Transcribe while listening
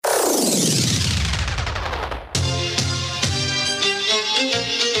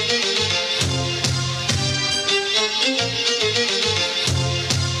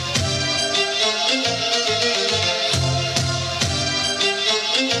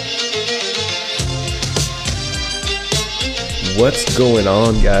What's going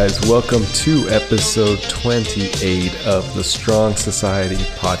on, guys? Welcome to episode 28 of the Strong Society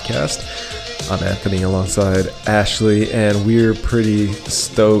podcast. I'm Anthony alongside Ashley, and we're pretty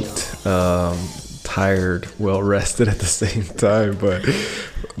stoked, tired, well rested at the same time, but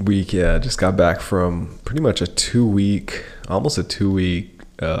we just got back from pretty much almost a two week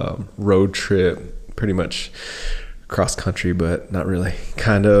road trip, pretty much cross country, but not really,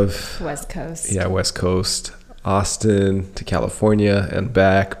 kind of West Coast. Yeah, West Coast, Austin to California and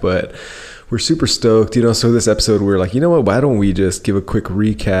back. But we're super stoked, so this episode we're like, why don't we just give a quick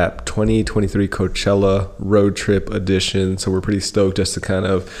recap 2023 Coachella road trip edition. So we're pretty stoked just to kind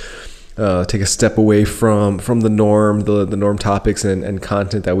of take a step away from the norm, the norm topics and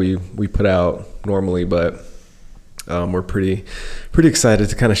content that we put out normally, but we're pretty excited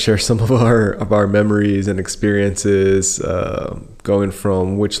to kind of share some of our memories and experiences, going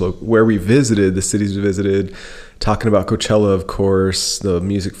from where we visited, the cities we visited, talking about Coachella, of course, the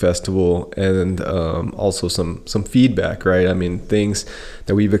music festival, and also some feedback, right? I mean, things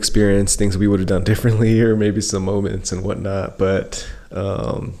that we've experienced, things we would have done differently, or maybe some moments and whatnot. But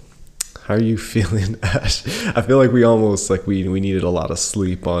how are you feeling, Ash? I feel like we almost we needed a lot of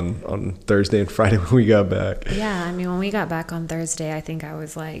sleep on Thursday and Friday when we got back. Yeah, I mean, when we got back on Thursday, I think I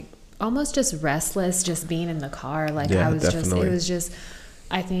was almost just restless, just being in the car.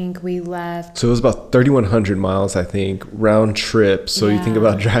 I think we left. So it was about 3,100 miles, I think, round trip. So you think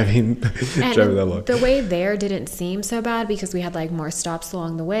about driving that long. The way there didn't seem so bad because we had more stops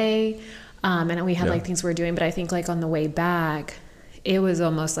along the way, and we had things we were doing. But I think on the way back, it was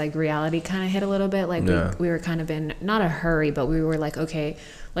almost reality kind of hit a little bit. We were kind of in not a hurry, but we were okay,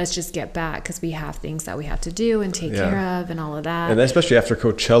 let's just get back because we have things that we have to do and take care of and all of that. And especially after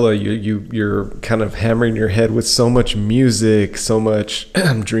Coachella, you're kind of hammering your head with so much music, so much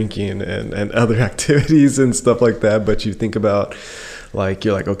drinking and other activities and stuff like that. But you think about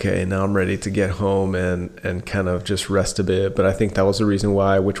you're okay, now I'm ready to get home and kind of just rest a bit. But I think that was the reason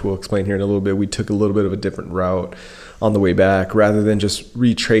why, which we'll explain here in a little bit, we took a little bit of a different route on the way back rather than just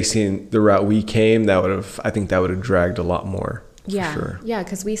retracing the route we came. I think that would have dragged a lot more. Yeah. Sure. Yeah,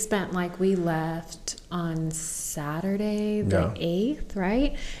 because we spent we left on Saturday the 8th,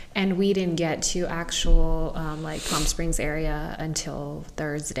 right? And we didn't get to actual Palm Springs area until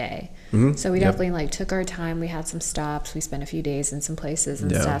Thursday. Mm-hmm. So we definitely took our time. We had some stops. We spent a few days in some places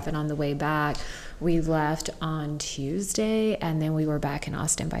and stuff. And on the way back, we left on Tuesday, and then we were back in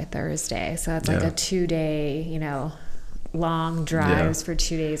Austin by Thursday. So it's a 2-day, long drives for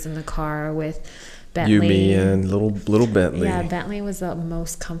 2 days in the car with Bentley. You, me, and little Bentley. Yeah, Bentley was the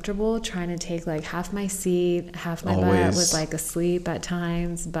most comfortable, trying to take half my seat, half my butt was asleep at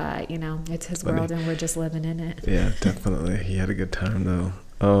times, but it's his world and we're just living in it. Yeah, definitely. He had a good time though.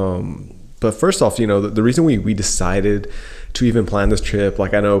 But first off, the reason we decided to even plan this trip,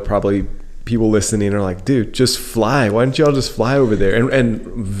 I know probably people listening are dude, just fly. Why don't y'all just fly over there? And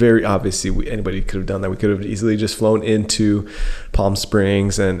very obviously, anybody could have done that. We could have easily just flown into Palm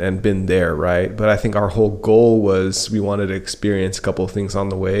Springs and been there, right? But I think our whole goal was we wanted to experience a couple of things on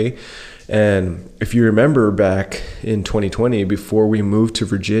the way. And if you remember back in 2020, before we moved to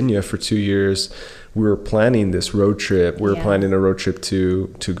Virginia for 2 years, we were planning this road trip. We were planning a road trip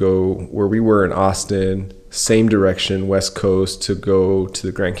to go where we were in Austin, same direction, West Coast, to go to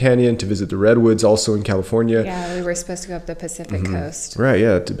the Grand Canyon, to visit the Redwoods, also in California. Yeah, we were supposed to go up the Pacific Coast. Right,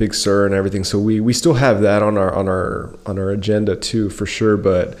 yeah, to Big Sur and everything. So we still have that on our agenda too, for sure.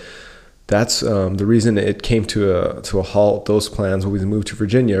 But that's the reason it came to a halt. Those plans when we moved to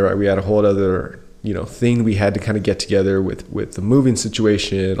Virginia, right? We had a whole other thing we had to kind of get together with the moving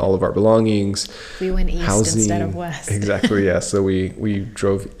situation, all of our belongings. We went east housing, instead of west. Exactly, yeah. So we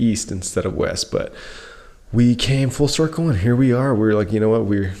drove east instead of west, but we came full circle and here we are. We're you know what,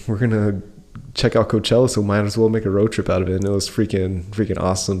 we're gonna check out Coachella, so might as well make a road trip out of it. And it was freaking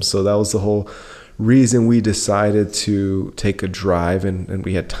awesome. So that was the whole reason we decided to take a drive, and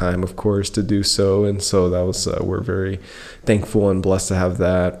we had time, of course, to do so. And so that was we're very thankful and blessed to have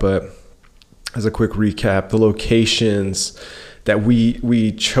that. But as a quick recap, the locations that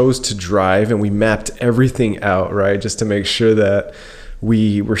we chose to drive, and we mapped everything out, right, just to make sure that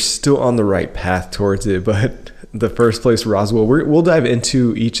we were still on the right path towards it. But the first place, Roswell, we'll dive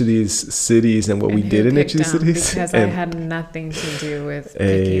into each of these cities and what we did in each of these cities. Because I had nothing to do with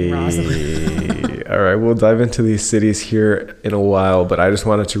picking Roswell. All right, we'll dive into these cities here in a while, but I just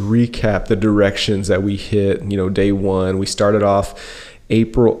wanted to recap the directions that we hit. Day one, we started off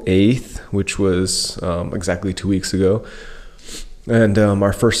April 8th, which was exactly 2 weeks ago. And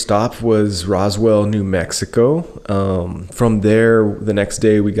our first stop was Roswell, New Mexico. From there, the next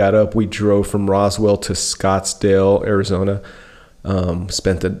day we got up, we drove from Roswell to Scottsdale, Arizona.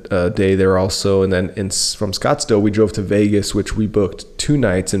 Spent a day there also, and then from Scottsdale we drove to Vegas, which we booked 2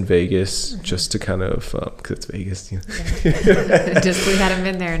 nights in Vegas just to kind of because it's Vegas. Just we hadn't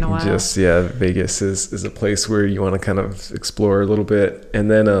been there in a while. Vegas is a place where you want to kind of explore a little bit, and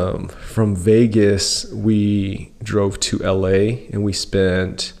then from Vegas we drove to LA and we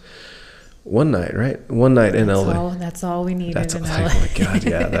spent one night in LA. That's all we needed in LA. Oh my God,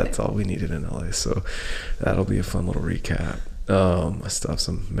 yeah, that's all we needed in LA. So that'll be a fun little recap. I still have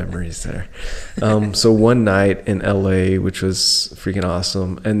some memories there. So one night in LA, which was freaking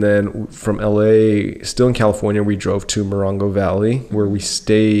awesome. And then from LA, still in California, we drove to Morongo Valley, where we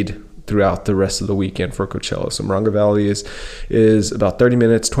stayed throughout the rest of the weekend for Coachella. So Morongo Valley is about 30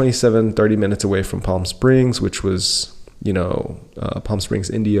 minutes away from Palm Springs, which was, Palm Springs,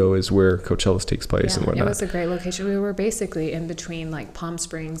 Indio is where Coachella takes place and whatnot. It was a great location. We were basically in between like Palm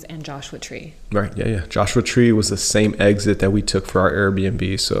Springs and Joshua Tree. Right. Yeah. Joshua Tree was the same exit that we took for our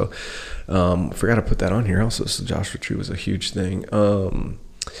Airbnb. So forgot to put that on here also. So Joshua Tree was a huge thing.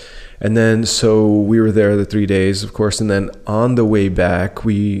 And then, so we were there the 3 days, of course. And then on the way back,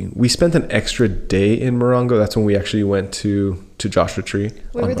 we spent an extra day in Morongo. That's when we actually went to Joshua Tree.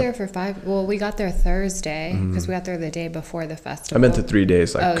 We were there for 5. Well, we got there Thursday because we got there the day before the festival. I meant the 3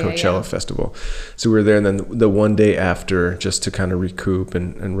 days, Coachella Festival. So we were there, and then the one day after, just to kind of recoup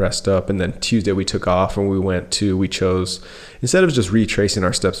and rest up. And then Tuesday we took off and we chose, instead of just retracing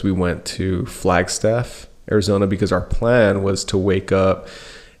our steps, we went to Flagstaff, Arizona, because our plan was to wake up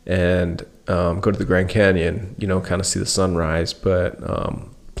and go to the Grand Canyon, kind of see the sunrise, but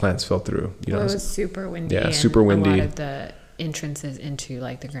plans fell through. It was super windy. Yeah, super windy. A lot of the entrances into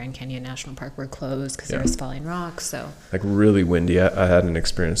like the Grand Canyon National Park were closed because there was falling rocks. So like really windy. I hadn't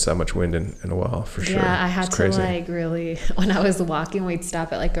experienced that much wind in a while for sure. Yeah, I had to like really, when I was walking, we'd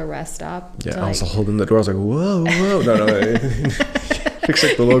stop at like a rest stop. Yeah, I was holding the door. I was like, whoa. No. Picture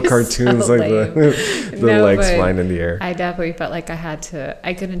like the little cartoons, so like the legs flying in the air. I definitely felt like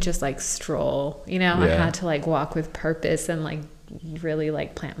I couldn't just like stroll, I had to like walk with purpose and like really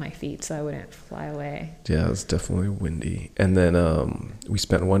like plant my feet so I wouldn't fly away. Yeah, it was definitely windy. And then we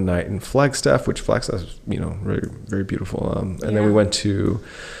spent one night in Flagstaff, which Flagstaff is, very, very beautiful. And then we went to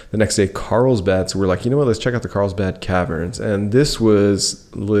the next day, Carlsbad. So we're like, let's check out the Carlsbad Caverns. And this was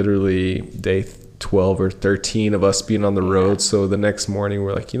literally day 12 or 13 of us being on the road. So the next morning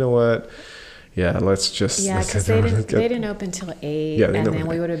we're like, you know what? Yeah, let's because they didn't open till 8, and then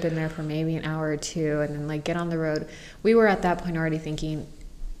we would have been there for maybe an hour or 2, and then like get on the road. We were at that point already thinking,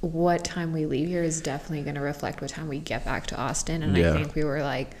 what time we leave here is definitely going to reflect what time we get back to Austin, and I think we were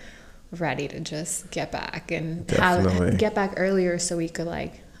like ready to just get back and get back earlier so we could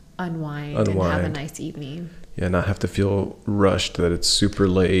like unwind and have a nice evening. Yeah, not have to feel rushed that it's super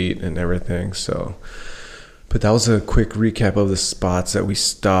late and everything. So, but that was a quick recap of the spots that we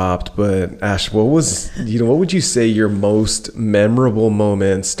stopped. But Ash, what would you say your most memorable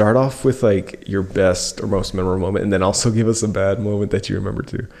moment? Start off with like your best or most memorable moment, and then also give us a bad moment that you remember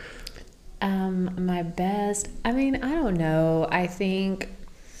too. My best, I don't know. I think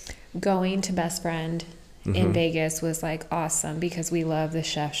going to Best Friend in Vegas was like awesome because we love the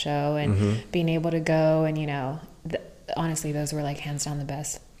chef show and being able to go and honestly those were like hands down the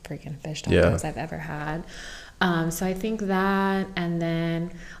best freaking fish tacos I've ever had. So I think that, and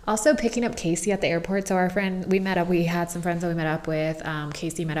then also picking up Casey at the airport. So our friend, we had some friends that we met up with.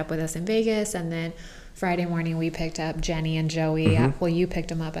 Casey met up with us in Vegas, and then Friday morning we picked up Jenny and Joey. You picked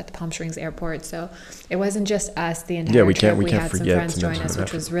them up at the Palm Springs airport. So it wasn't just us the entire trip. We had some friends join us,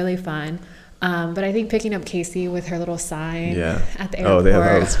 which was really fun. But I think picking up Casey with her little sign at the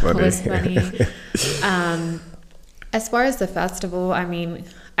airport was funny. As far as the festival, I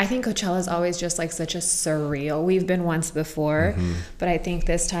think Coachella is always just like such a surreal. We've been once before, but I think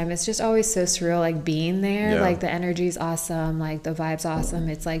this time it's just always so surreal, like being there. Like the energy's awesome, like the vibe's awesome.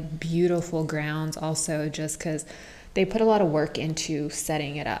 It's like beautiful grounds also, just because they put a lot of work into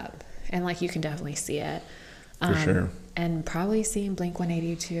setting it up, and like you can definitely see it. For sure. And probably seeing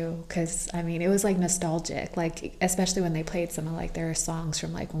Blink-182 because it was like nostalgic, like especially when they played some of like their songs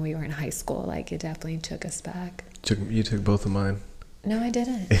from like when we were in high school. Like it definitely took us back. You took both of mine. No, I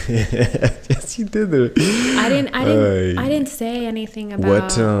didn't. Yes, you did. I didn't say anything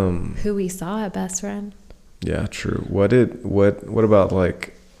about who we saw at Best Friend. Yeah, true. What about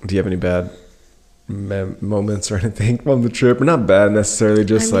like? Do you have any bad moments or anything from the trip? Or not bad necessarily,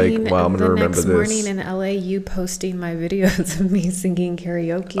 just wow, I'm gonna remember this. The next morning in LA, you posting my videos of me singing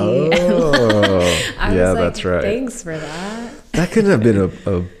karaoke. Oh, yeah, that's right. Thanks for that. That couldn't have been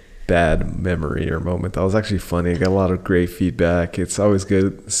a bad memory or moment. That was actually funny. I got a lot of great feedback. It's always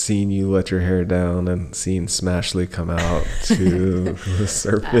good seeing you let your hair down and seeing Smashly come out to the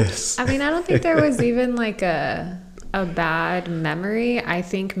surface. I mean, I don't think there was even like a bad memory. I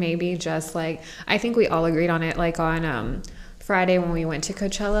think maybe just like, I think we all agreed on it, like on Friday when we went to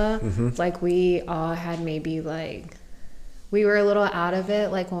Coachella, like we all had maybe like, we were a little out of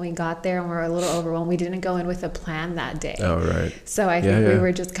it, like when we got there and we were a little overwhelmed. We didn't go in with a plan that day. Oh, right. So I think we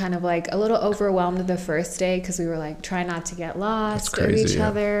were just kind of like a little overwhelmed the first day because we were like trying not to get lost of each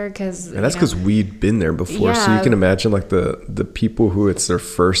other. And that's because we'd been there before. So you can imagine like the people who it's their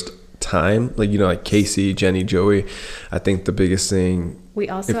first time, like, you know, like Casey, Jenny, Joey. I think the biggest thing. We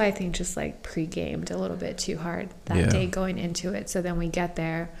also, I think, just like pre-gamed a little bit too hard that day going into it. So then we get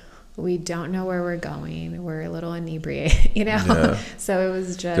there. We don't know where we're going. We're a little inebriated, you know? Yeah. So it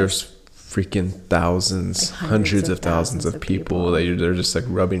was just... There's freaking thousands, like hundreds of thousands of people that they're just like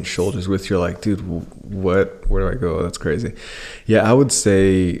rubbing shoulders with. You're like, dude, where do I go? That's crazy. Yeah, I would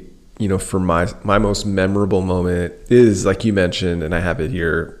say, you know, for my most memorable moment is, like you mentioned, and I have it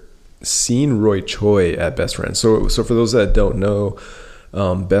here, seeing Roy Choi at Best Friends. So for those that don't know,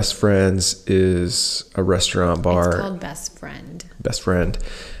 Best Friends is a restaurant bar. It's called Best Friend. Best Friend.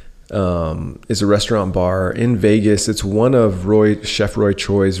 Is a restaurant bar in Vegas. It's one of Chef Roy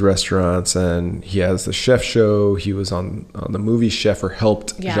Choi's restaurants, and he has the chef show. He was on the movie Chef, or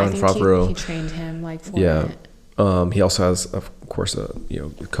helped Jon Favreau. He trained him like for it. He also has, of course,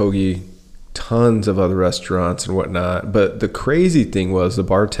 Kogi, tons of other restaurants and whatnot. But the crazy thing was the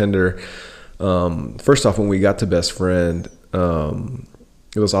bartender. First off, when we got to Best Friend,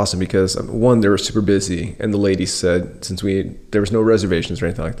 it was awesome because, one, they were super busy, and the lady said, there was no reservations or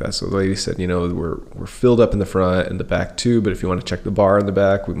anything like that, so the lady said, you know, we're filled up in the front and the back too, but if you want to check the bar in the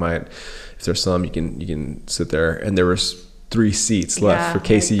back, we might, if there's some, you can sit there. And there was 3 seats left for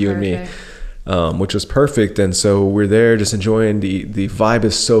Casey, you and me, which was perfect. And so we're there just enjoying. The vibe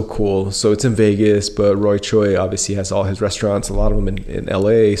is so cool. So it's in Vegas, but Roy Choi obviously has all his restaurants, a lot of them in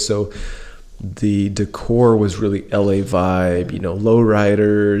LA. So the decor was really LA vibe, you know,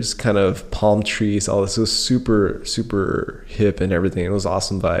 lowriders, kind of palm trees, all this. It was super, super hip and everything. It was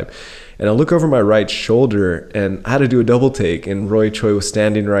awesome vibe. And I look over my right shoulder and I had to do a double take, and Roy Choi was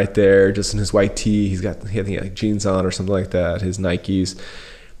standing right there just in his white tee. He had like jeans on or something like that, his Nikes.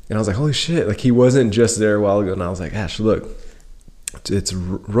 And I was like, holy shit, like he wasn't just there a while ago. And I was like, Ash, look, it's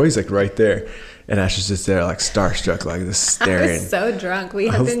Roy's like right there. And Ash is just there like starstruck, like just staring. I was so drunk. We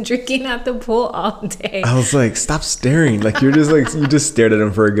had been drinking at the pool all day. I was like, stop staring. Like you're just like, you just stared at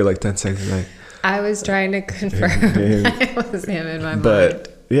him for a good like 10 seconds. Like I was trying to confirm it was him in my mind.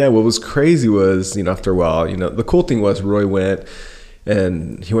 But yeah, what was crazy was, you know, after a while, you know, the cool thing was Roy went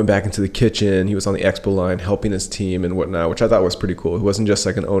and he went back into the kitchen. He was on the expo line helping his team and whatnot, which I thought was pretty cool. He wasn't just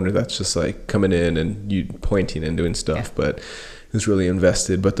like an owner that's just like coming in and you pointing and doing stuff, but he was really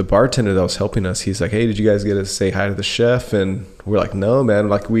invested. But the bartender that was helping us, he's like, hey, did you guys get to say hi to the chef? And we're like, no, man.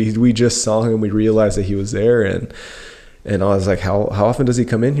 Like we just saw him. We realized that he was there. And I was like, how often does he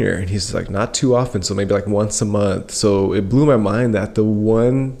come in here? And he's like, not too often. So maybe like once a month. So it blew my mind that the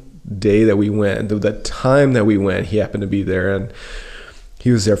one day that we went, the time that we went, he happened to be there. And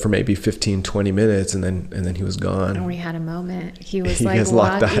he was there for maybe 15, 20 minutes, and then he was gone. And we had a moment. He was like, he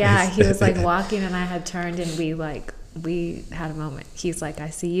was like walking, and I had turned, and we had a moment. He's like, I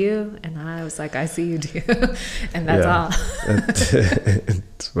see you, and I was like, I see you too. And that's all.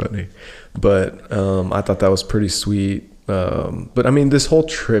 It's funny. But I thought that was pretty sweet. But I mean, this whole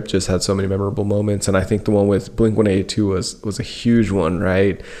trip just had so many memorable moments, and I think the one with Blink-182 was a huge one,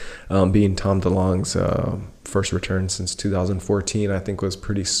 right? Being Tom DeLonge's first return since 2014, I think was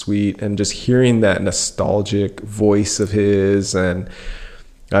pretty sweet, and just hearing that nostalgic voice of his, and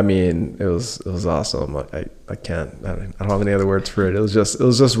I mean, it was awesome. I don't have any other words for it. It was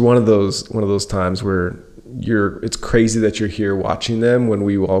just one of those times where it's crazy that you're here watching them when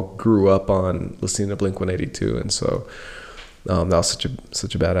we all grew up on listening to Blink-182, and so that was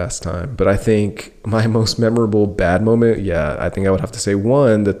such a badass time. But I think my most memorable bad moment, I think I would have to say,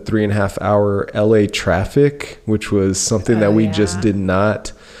 one, the 3.5 hour LA traffic, which was something that we just did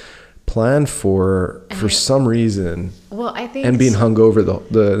not plan for some reason. Well, I think, and being hungover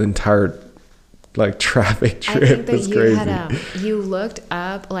the entire like traffic trip was crazy. You looked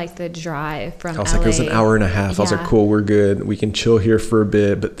up like the drive from LA. I was like, it was an hour and a half. I was like, cool, we're good. We can chill here for a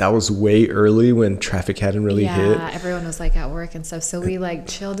bit. But that was way early when traffic hadn't really hit. Yeah, everyone was like at work and stuff. So we like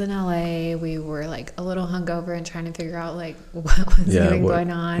chilled in LA. We were like a little hungover and trying to figure out like what was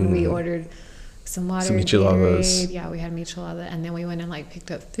going on. We ordered some water, some micheladas. Gatorade. Yeah, we had michelada, and then we went and like picked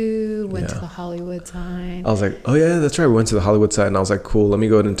up food, went to the Hollywood sign. I was like, oh yeah, that's right, we went to the Hollywood side, and I was like, cool, let me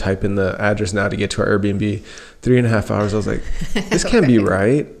go ahead and type in the address now to get to our Airbnb. 3.5 hours. I was like, this can't be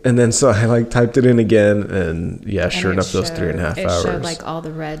right. And then so I like typed it in again, and sure enough, those 3.5 hours. It showed like all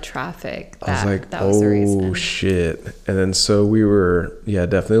the red traffic. I was like, oh shit. And then so we were,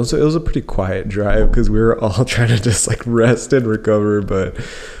 definitely. It was a pretty quiet drive because we were all trying to just like rest and recover. But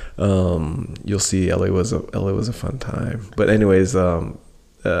you'll see, LA was a fun time. But anyways, some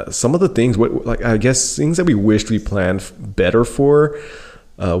of the things, I guess things that we wished we planned better for.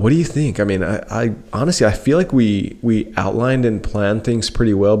 What do you think? I mean, I honestly, I feel like we outlined and planned things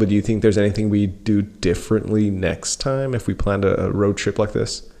pretty well, but do you think there's anything we do differently next time if we planned a road trip like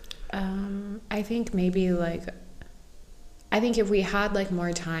this? I think maybe I think if we had like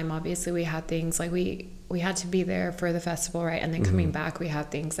more time, obviously we had things like we had to be there for the festival, right? And then coming back, we have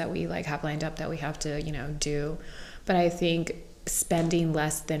things that we like have lined up that we have to, do. But I think spending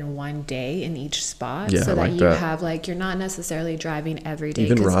less than one day in each spot so that you have like, you're not necessarily driving every day.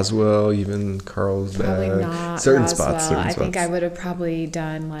 Even Roswell, even Carlsbad, probably not certain Roswell. spots. I think I would have probably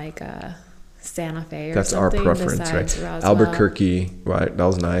done like Santa Fe or that's something. That's our preference, right? Roswell. Albuquerque, right? That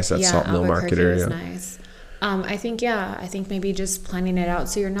was nice. That Salt Mill Market area. Was nice. I think maybe just planning it out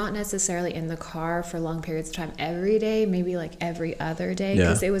so you're not necessarily in the car for long periods of time every day, maybe like every other day,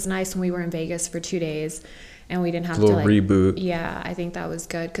 because it was nice when we were in Vegas for 2 days and we didn't have to like reboot. Yeah, I think that was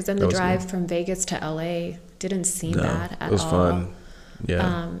good because then the drive from Vegas to LA didn't seem bad at all. It was fun.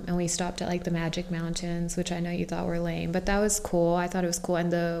 Yeah. And we stopped at like the Magic Mountains, which I know you thought were lame, but that was cool. I thought it was cool,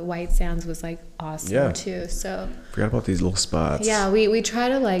 and the White Sands was like awesome too. So forgot about these little spots. Yeah, we try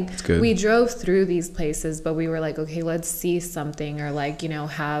to like we drove through these places, but we were like, okay, let's see something, or like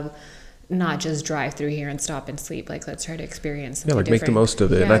have not just drive through here and stop and sleep. Like let's try to experience something make the most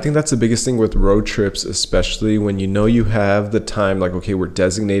of it. And I think that's the biggest thing with road trips, especially when you have the time. Like, okay, we're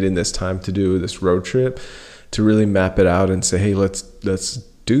designating this time to do this road trip. To really map it out and say, hey, let's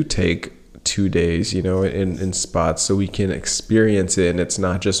take 2 days, in spots so we can experience it, and it's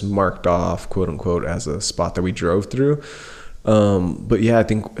not just marked off, quote unquote, as a spot that we drove through. But yeah, I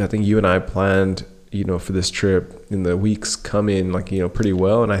think you and I planned, for this trip in the weeks coming, like, pretty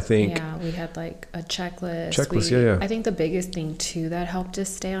well. And I think we had like a checklist. I think the biggest thing too that helped us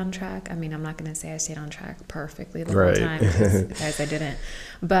stay on track. I mean, I'm not going to say I stayed on track perfectly the whole time, guys, I didn't.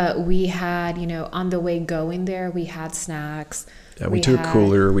 But we had, on the way going there, we had snacks. Yeah, we took a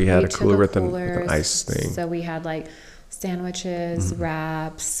cooler. We had a cooler with an ice thing. So we had like sandwiches,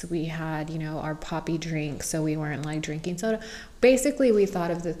 wraps. We had, our poppy drink, so we weren't like drinking soda. Basically, we thought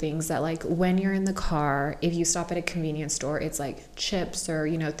of the things that like when you're in the car, if you stop at a convenience store, it's like chips or,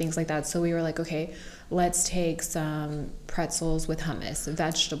 things like that. So we were like, okay, let's take some pretzels with hummus,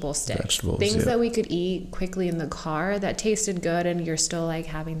 vegetable sticks, things that we could eat quickly in the car that tasted good, and you're still like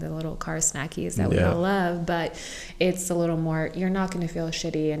having the little car snackies that we all love, but it's a little more, you're not going to feel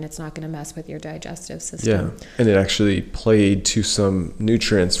shitty, and it's not going to mess with your digestive system. Yeah, and it actually played to some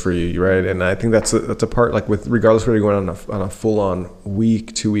nutrients for you, right? And I think that's a part, like with regardless whether you're going on a full-on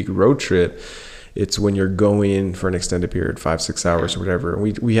 2-week road trip. It's when you're going for an extended period, 5-6 hours or whatever.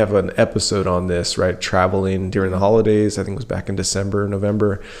 We have an episode on this, right? Traveling during the holidays. I think it was back in December,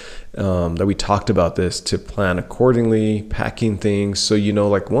 November, that we talked about this, to plan accordingly, packing things. So,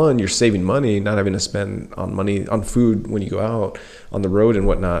 like one, you're saving money, not having to spend on food when you go out on the road and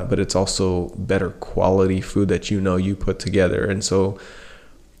whatnot, but it's also better quality food that you put together. And so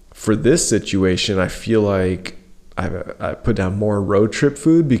for this situation, I feel like I put down more road trip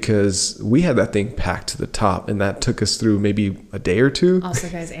food because we had that thing packed to the top, and that took us through maybe a day or two. Also,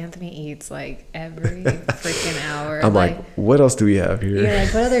 guys, Anthony eats like every freaking hour. I'm like, what else do we have here? You're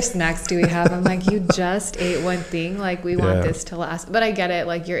like, what other snacks do we have? I'm like, you just ate one thing. Like, we want this to last. But I get it.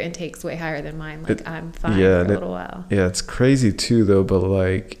 Like, your intake's way higher than mine. Like, I'm fine for a little while. Yeah, it's crazy too, though. But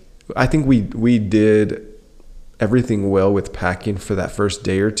like, I think we did everything well with packing for that first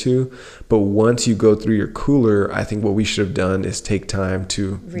day or two, but once you go through your cooler, I think what we should have done is take time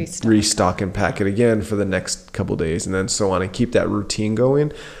to restock and pack it again for the next couple days, and then so on, and keep that routine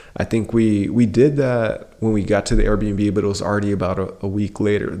going. I think we did that when we got to the Airbnb, but it was already about a week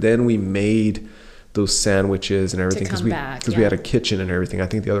later. Then we made those sandwiches and everything because we had a kitchen and everything. I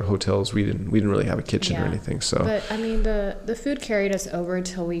think the other hotels we didn't really have a kitchen or anything. So, but I mean, the food carried us over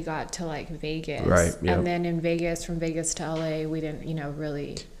till we got to like Vegas, right? Yeah. And then in Vegas, from Vegas to LA, we didn't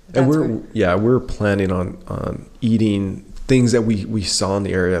really. And we're planning on eating things that we saw in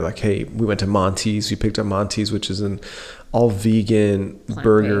the area. Like, hey, we went to Monty's. We picked up Monty's, which is an all vegan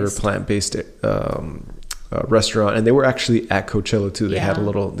burger, plant-based restaurant, and they were actually at Coachella too. They had a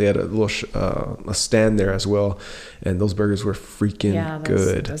little a stand there as well, and those burgers were freaking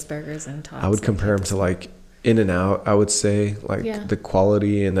good. Those burgers and tots. I would compare them to like In-N-Out, I would say, like the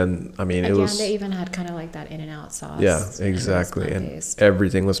quality, and then it was. They even had kind of like that In-N-Out sauce. Yeah, exactly, and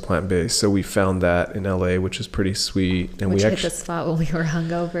everything was plant-based. So we found that in LA, which is pretty sweet, and we actually hit the spot when we were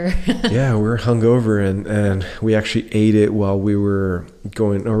hungover. Yeah, we were hungover, and we actually ate it while we were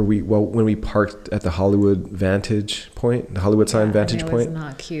going, when we parked at the Hollywood Vantage Point, the Hollywood sign Vantage Point. It was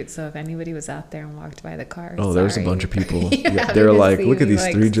not cute. So if anybody was out there and walked by the car, there was a bunch of people. They were like, "Look at these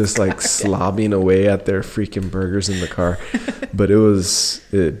three just like slobbing away at their freaking burgers in the car." But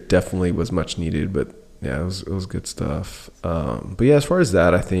it definitely was much needed. But yeah, it was good stuff. But yeah, as far as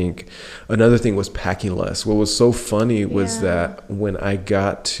that, I think another thing was packing less. What was so funny was that when we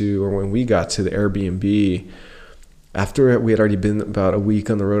got to the Airbnb, after we had already been about a week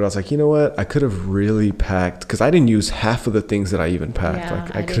on the road, I was like, you know what? I could have really packed, because I didn't use half of the things that I even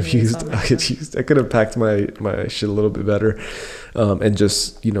packed. I could have packed my shit a little bit better, and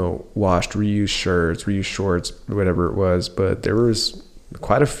just washed, reused shirts, reused shorts, whatever it was. But there was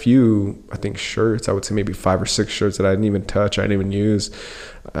quite a few, I think, shirts. I would say maybe 5 or 6 shirts that I didn't even touch. I didn't even use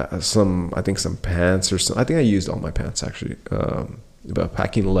some pants or some. I think I used all my pants actually. About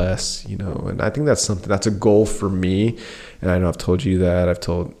packing less, and I think that's a goal for me. And I know I've told you that. I've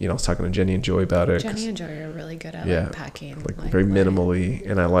told, I was talking to Jenny and Joy about it. Jenny and Joy are really good at packing, like very minimally,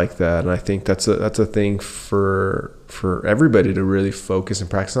 and I like that. And I think that's a thing for everybody to really focus and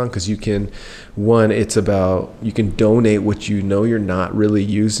practice on, because you can donate what you're not really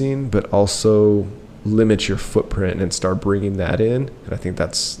using, but also limit your footprint and start bringing that in. And I think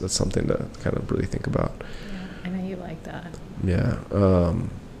that's something to kind of really think about. I know you like that. Yeah.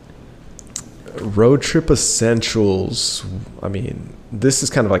 Road trip essentials. This is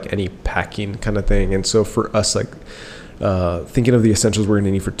kind of like any packing kind of thing. And so for us, like thinking of the essentials we're going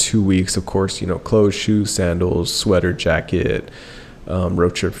to need for 2 weeks, of course, clothes, shoes, sandals, sweater, jacket,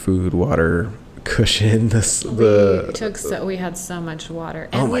 road trip food, water, cushion. We had so much water,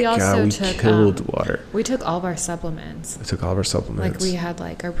 and we killed water. We took all of our supplements. Like we had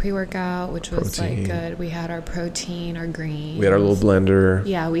like our pre-workout, which was like good. We had our protein, our greens. We had our little blender.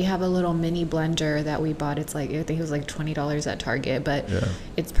 Yeah, we have a little mini blender that we bought. It's like, I think it was like $20 at Target, but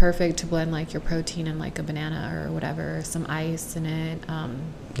it's perfect to blend like your protein and like a banana or whatever, some ice in it.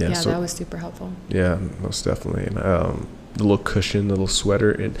 That was super helpful. Yeah, most definitely. And the little cushion, the little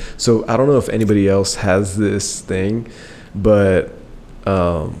sweater. And so I don't know if anybody else has this thing, but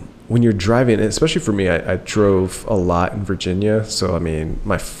when you're driving, especially for me, I drove a lot in Virginia. So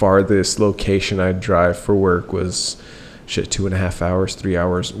my farthest location I'd drive for work was 2.5 hours, 3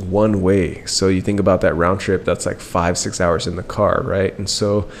 hours one way. So you think about that round trip, that's like 5-6 hours in the car, right? And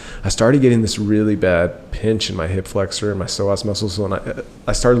so I started getting this really bad pinch in my hip flexor and my psoas muscles. So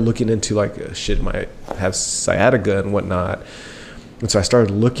I started looking into like, might have sciatica and whatnot. And so I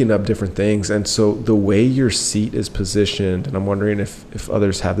started looking up different things. And so the way your seat is positioned, and I'm wondering if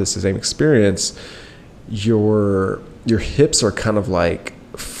others have this same experience, your hips are kind of like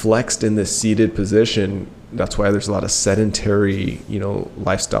flexed in this seated position. That's why there's a lot of sedentary,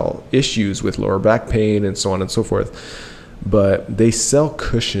 lifestyle issues with lower back pain and so on and so forth. But they sell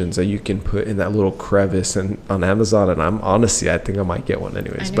cushions that you can put in that little crevice and on Amazon. And I think I might get one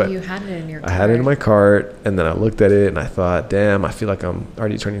anyways. I know you had it in your cart. I had it in my cart, and then I looked at it and I thought, damn, I feel like I'm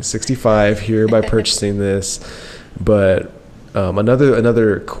already turning 65 here by purchasing this. But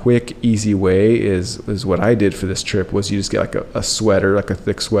another quick, easy way is what I did for this trip was you just get like a sweater, like a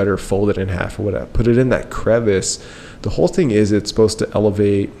thick sweater, fold it in half or whatever, put it in that crevice. The whole thing is it's supposed to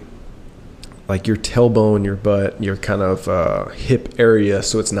elevate like your tailbone, your butt, your kind of hip area,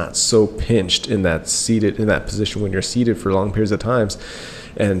 so it's not so pinched in that position when you're seated for long periods of times.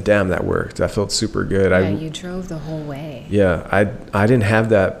 And damn, that worked. I felt super good. Yeah, you drove the whole way. Yeah, I didn't have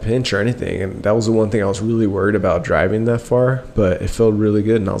that pinch or anything, and that was the one thing I was really worried about driving that far, but it felt really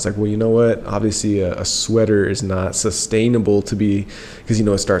good. And I was like, well, you know what? Obviously, a sweater is not sustainable to be, because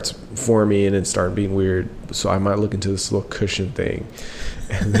it starts forming and start being weird. So I might look into this little cushion thing,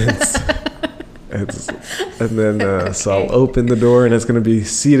 and then. Okay. So I'll open the door and it's going to be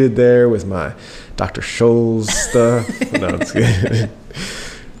seated there with my Dr. Scholl's stuff. No, it's good.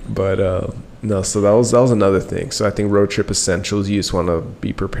 But no, so that was another thing. So I think road trip essentials, you just want to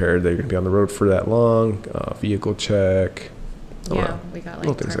be prepared that you're going to be on the road for that long. Vehicle check. Yeah, we got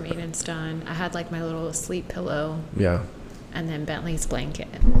like car maintenance done. I had like my little sleep pillow. Yeah. And then Bentley's blanket.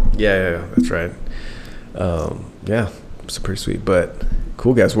 Yeah, that's right. Yeah, it's pretty sweet. But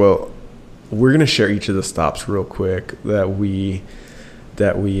cool, guys. Well, we're going to share each of the stops real quick that we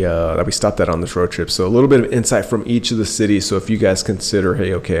that we stopped at on this road trip. So a little bit of insight from each of the cities. So if you guys consider,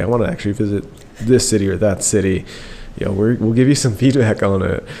 hey, okay, I want to actually visit this city or that city, we'll give you some feedback on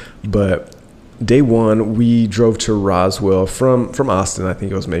it. But day one, we drove to Roswell from Austin. I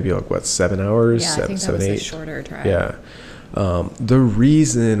think it was maybe 7 hours? Yeah, I think that was a shorter drive. Yeah. The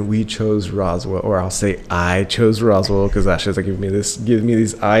reason we chose Roswell, or I'll say I chose Roswell, because Ashley's like, give me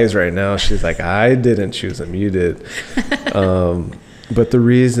these eyes right now. She's like, I didn't choose them, you did. But the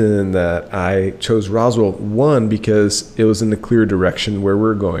reason that I chose Roswell, one, because it was in the clear direction where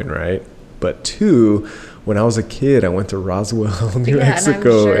we're going, right? But two, when I was a kid, I went to Roswell, New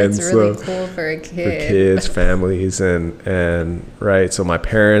Mexico, and I'm sure it's really cool for a kid, for kids, families, and right. So my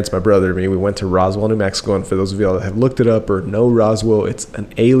parents, my brother, and me, we went to Roswell, New Mexico. And for those of y'all that have looked it up or know Roswell, it's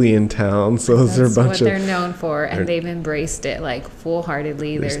an alien town. So that's what they're known for, and they've embraced it like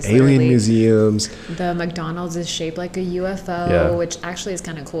full-heartedly. There's alien museums. The McDonald's is shaped like a UFO, which actually is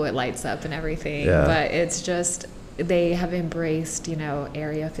kind of cool. It lights up and everything, but it's just. They have embraced,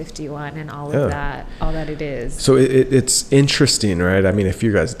 Area 51 and all of that, all that it is. So it's interesting, right? I mean, if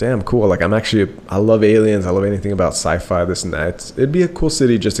you guys, damn cool. Like I love aliens. I love anything about sci-fi, this and that. It'd be a cool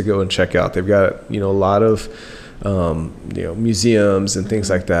city just to go and check out. They've got, a lot of, museums and things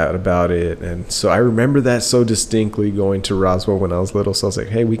like that about it. And so I remember that so distinctly going to Roswell when I was little. So I was like,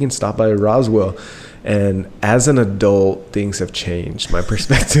 hey, we can stop by Roswell. And as an adult, things have changed. My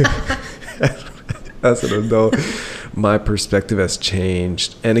perspective as an adult, my perspective has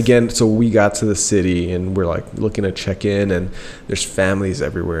changed. And again, so we got to the city and we're like looking to check in, and there's families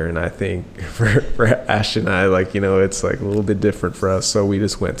everywhere. And I think for Ash and I, it's like a little bit different for us. So we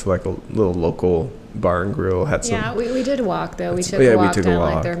just went to like a little local bar and grill. We did walk though. We took a walk down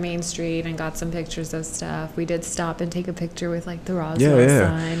like their main street and got some pictures of stuff. We did stop and take a picture with like the Roswell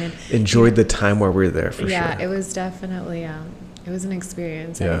sign, and enjoyed the time while we were there for sure. Yeah, it was definitely it was an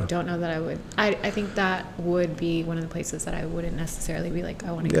experience. I don't know that I would. I think that would be one of the places that I wouldn't necessarily be like,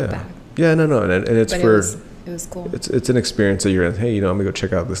 I want to go back. Yeah, no, and it's but it was cool. It's an experience that you're in. Hey, I'm gonna go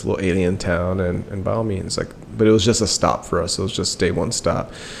check out this little alien town, and by all means, but it was just a stop for us. It was just day one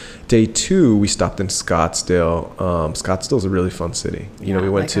stop. Day two, we stopped in Scottsdale. Scottsdale's a really fun city. We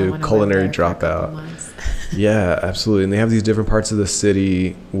went to Culinary Dropout. Yeah, absolutely. And they have these different parts of the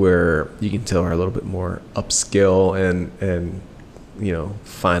city where you can tell are a little bit more upscale and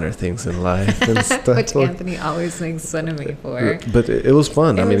finer things in life and stuff. Which Anthony always makes fun of me for. But it was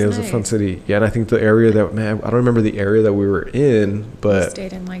fun. It was a fun city. Yeah, and I think the area I don't remember the area that we were in, but... We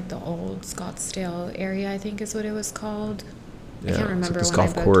stayed in like the old Scottsdale area, I think is what it was called. Yeah, I can't remember this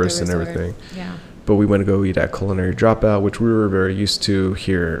golf course and everything. Yeah. But we went to go eat at Culinary Dropout, which we were very used to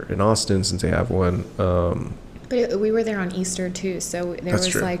here in Austin since they have one. But we were there on Easter too, so there was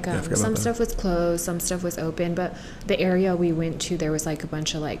true. like some stuff was closed, some stuff was open, but the area we went to, there was like a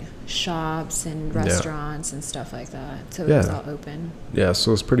bunch of like shops and restaurants and stuff like that, so it was all open. Yeah,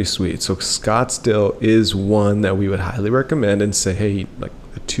 so it's pretty sweet. So Scottsdale is one that we would highly recommend and say, hey, like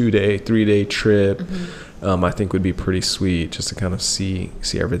a 2-day, 3-day trip, I think would be pretty sweet just to kind of see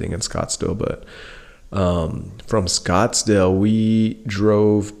everything in Scottsdale. But from Scottsdale, we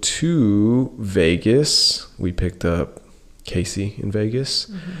drove to Vegas. We picked up Casey in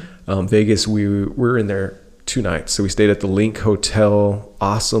Vegas. Vegas, we were in there 2 nights. So we stayed at the Link Hotel.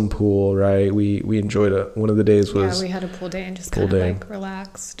 Awesome pool, right? We enjoyed it. One of the days was... Yeah, we had a pool day and just kind of like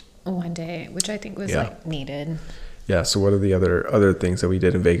relaxed one day, which I think was like needed. Yeah, so what are the other things that we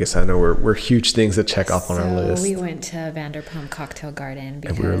did in Vegas? I know we're huge things to check off on our list. We went to Vanderpump Cocktail Garden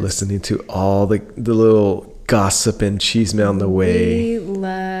because... And we were listening to all the little gossip and cheese on the way. We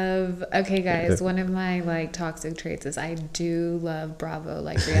love... Okay, guys, one of my like toxic traits is I do love Bravo,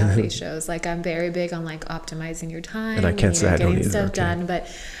 like reality shows. Like I'm very big on like optimizing your time. And I can't say I don't getting either. Stuff done, but...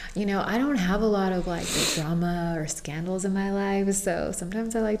 I don't have a lot of like the drama or scandals in my life, so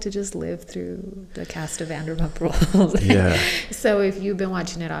sometimes I like to just live through the cast of Vanderpump Rules. Yeah. So if you've been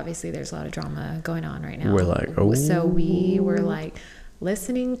watching it, obviously there's a lot of drama going on right now. We're like, oh. So we were like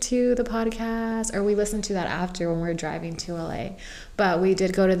listening to the podcast, or we listened to that after when we were driving to LA. But we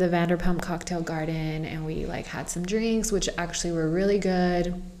did go to the Vanderpump Cocktail Garden and we like had some drinks, which actually were really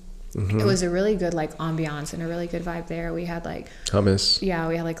good. It was a really good like ambiance and a really good vibe there. We had like hummus. Yeah,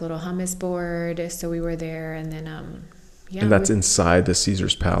 we had like a little hummus board, so we were there, and then and that's inside the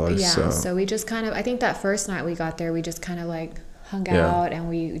Caesar's Palace. Yeah, so we just kind of, I think that first night we got there, we just kind of like hung out and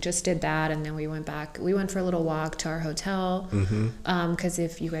we just did that, and then we went back. We went for a little walk to our hotel, because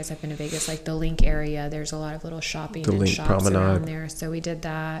if you guys have been to Vegas, like the Link area, there's a lot of little shopping and shops Promenade around there. So we did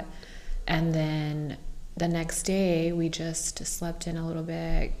that, and then the next day we just slept in a little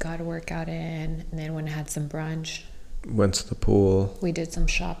bit, got a workout in, and then went and had some brunch. went to the pool. We did some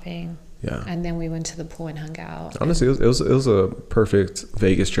shopping. Yeah. And then we went to the pool and hung out. Honestly, it was a perfect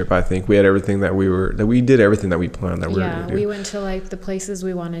Vegas trip. I think we had everything that we did everything that we planned that we were gonna do. We went to like the places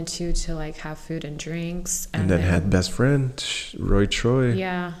we wanted to like have food and drinks. And then had best friend Roy Troy.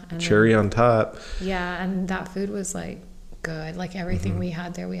 Yeah. And cherry on top. Yeah, and that food was like good. Like everything we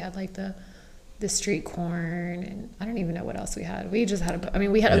had there, we had like the street corn, and I don't even know what else we had. We just had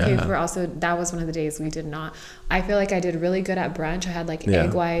we had we're also, that was one of the days we did not, I feel like I did really good at brunch. I had like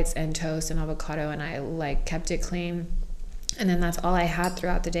egg whites and toast and avocado, and I like kept it clean, and then that's all I had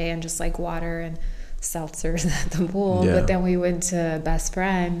throughout the day, and just like water and seltzers at the pool. But then we went to Best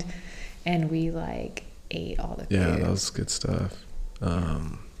Friend and we like ate all the food. Yeah, that was good stuff.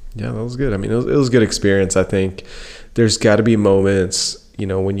 That was good. I mean, it was a good experience. I think there's got to be moments,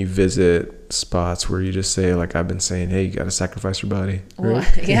 when you visit spots where you just say, like I've been saying, hey, you got to sacrifice your body. Right? Well,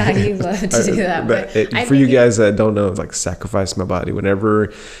 yeah, you love to do that. For you guys that don't know, it's like sacrifice my body.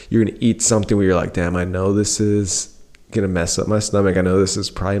 Whenever you're going to eat something where you're like, damn, I know this is going to mess up my stomach. I know this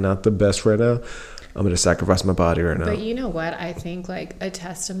is probably not the best right now. I'm going to sacrifice my body right now. But you know what? I think like a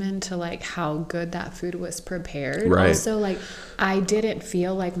testament to like how good that food was prepared. Right. Also, like I didn't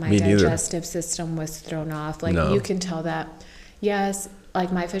feel like my digestive system was thrown off. Like you can tell that, yes, like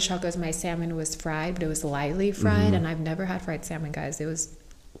my fish tacos, my salmon was fried, but it was lightly fried. And I've never had fried salmon, guys. It was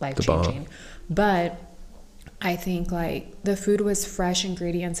life-changing. But I think like the food was fresh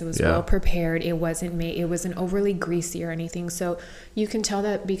ingredients. It was well prepared. It wasn't overly greasy or anything. So you can tell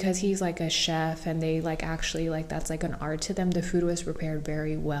that because he's like a chef and they like actually like that's like an art to them. The food was prepared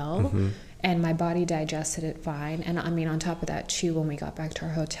very well, and my body digested it fine. And I mean, on top of that too, when we got back to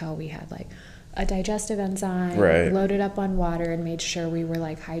our hotel, we had like a digestive enzyme, loaded up on water, and made sure we were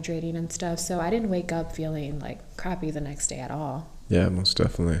like hydrating and stuff. So I didn't wake up feeling like crappy the next day at all. Yeah, most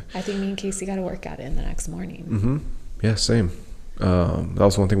definitely. I think me and Casey got to work at it in the next morning. Yeah, same. That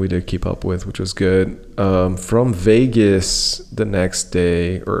was one thing we did keep up with, which was good. From Vegas the next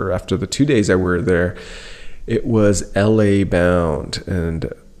day, or after the 2 days that we were there, it was LA bound.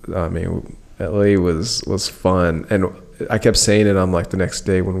 And I mean, LA was fun. And I kept saying it on like the next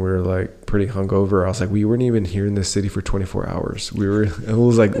day when we were like pretty hungover. I was like, we weren't even here in this city for 24 hours. It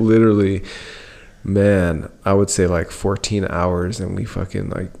was like literally, man, I would say like 14 hours, and we fucking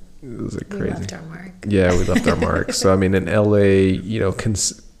like, it was like crazy. We left our mark. Yeah, we left our mark. So I mean, in LA,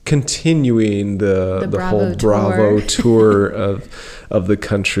 continuing the whole Bravo tour of the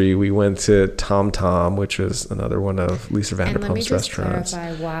country, we went to Tom Tom, which is another one of Lisa Vanderpump's restaurants. And let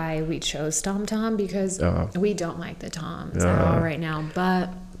me just clarify why we chose Tom Tom, because we don't like the Toms at all right now. But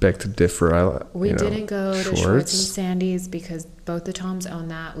beg to differ. We didn't go to Schwartz and Sandy's because both the Toms own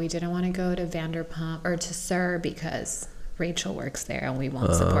that. We didn't want to go to Vanderpump or to Sir because Rachel works there and we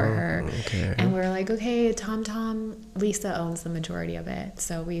won't support her. Okay. And we're like, okay, Tom Tom, Lisa owns the majority of it,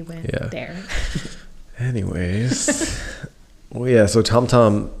 so we went there. Anyways, well, yeah. So Tom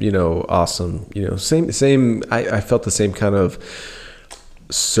Tom, awesome. Same. I felt the same kind of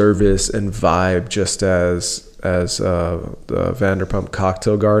service and vibe just as the Vanderpump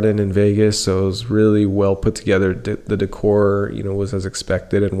Cocktail Garden in Vegas. So it was really well put together. The decor, was as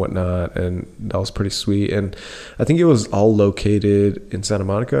expected and whatnot, and that was pretty sweet. And I think it was all located in Santa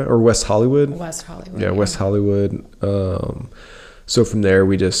Monica or West Hollywood. West Hollywood. Yeah, West Hollywood. So from there,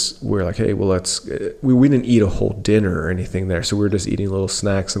 we're like, hey, well, we didn't eat a whole dinner or anything there. So we were just eating little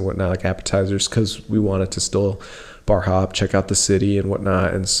snacks and whatnot, like appetizers, because we wanted to still bar hop, check out the city and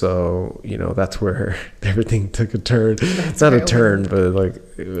whatnot. And so, that's where everything took a turn. It's not a turn, but like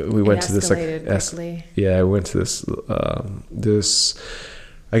we went to this quickly. We went to this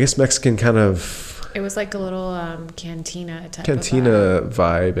I guess Mexican kind of, it was like a little cantina type of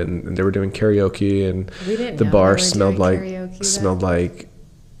vibe, and they were doing karaoke, and the bar smelled like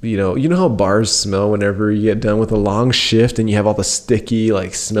you know how bars smell whenever you get done with a long shift and you have all the sticky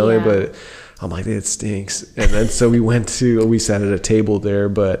like smelly, but I'm like, it stinks. And then so we sat at a table there,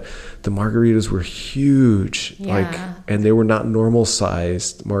 but the margaritas were huge, and they were not normal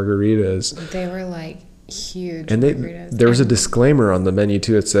sized margaritas. They were like huge. And there was a disclaimer on the menu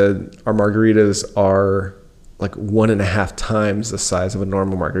too. It said our margaritas are like 1.5 times the size of a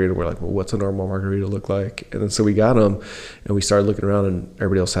normal margarita. We're like, well, what's a normal margarita look like? And then so we got them, and we started looking around, and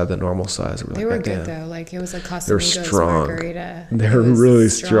everybody else had the normal size. They were good though. Like it was a Casamigos margarita. They were really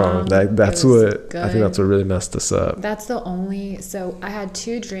strong. That's what good. I think that's what really messed us up. That's the only. So I had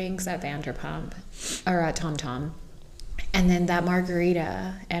 2 drinks at Vanderpump or at Tom Tom. And then that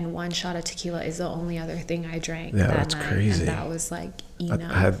margarita and 1 shot of tequila is the only other thing I drank that that's night. Crazy. And that was like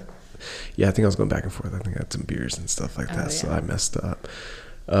enough. I think I was going back and forth. I think I had some beers and stuff like that, so I messed up.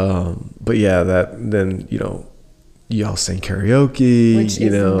 But yeah, y'all sang karaoke, which you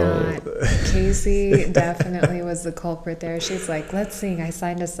is know. not. Casey definitely was the culprit there. She's like, let's sing. I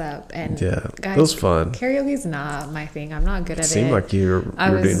signed us up. And Yeah, guys, it was fun. Karaoke's not my thing. I'm not good at it. It seemed like you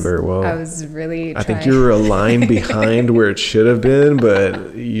were doing very well. I was really I think you were a line behind where it should have been,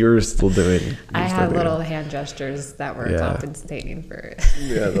 but you're still doing. I had little hand gestures that were compensating for it.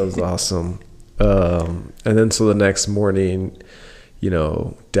 Yeah, that was awesome. And then so the next morning, you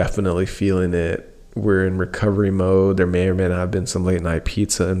know, definitely feeling it. We're in recovery mode. There may or may not have been some late night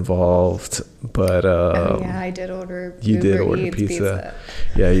pizza involved, but yeah, I did order. You did order pizza.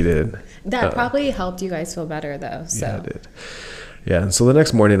 Yeah, you did. That probably helped you guys feel better, though. So. Yeah, it did. Yeah, and so the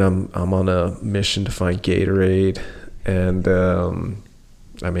next morning, I'm on a mission to find Gatorade, and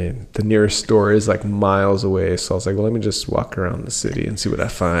I mean, the nearest store is like miles away. So I was like, well, let me just walk around the city and see what I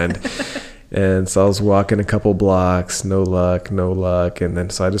find. And so I was walking a couple blocks, no luck. And then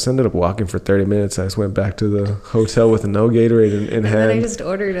so I just ended up walking for 30 minutes. I just went back to the hotel with no Gatorade in hand. And then I just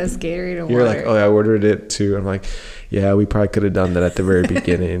ordered us Gatorade and You're water. like, oh, I ordered it too. I'm like, yeah, we probably could have done that at the very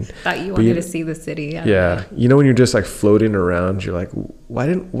beginning. Thought you wanted to see the city. Yeah. You know, when you're just like floating around, you're like, what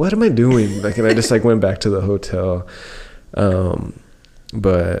am I doing? Like, and I just like went back to the hotel.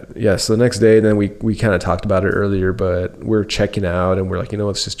 But yeah, so the next day, then we kind of talked about it earlier, but we're checking out and we're like, you know,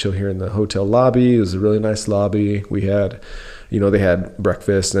 let's just chill here in the hotel lobby. It was a really nice lobby. We had, you know, they had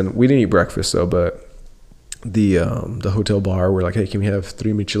breakfast, and we didn't eat breakfast though, but the hotel bar, we're like, hey, can we have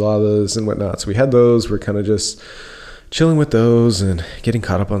 3 micheladas and whatnot? So we had those. We're kind of just chilling with those and getting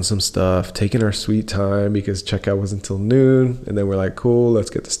caught up on some stuff, taking our sweet time because checkout was until noon. And then we're like, cool, let's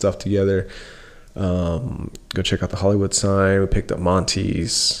get the stuff together. Go check out the Hollywood sign. We picked up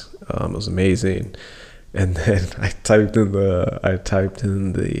Monty's. It was amazing. And then I typed in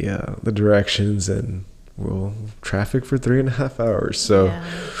the directions, and traffic for 3.5 hours. So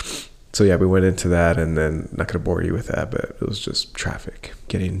yeah, we went into that, and then not gonna bore you with that, but it was just traffic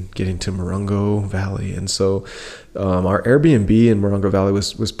getting to Morongo Valley. And so our Airbnb in Morongo Valley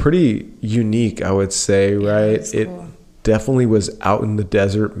was pretty unique, I would say, right? It was cool. Definitely was out in the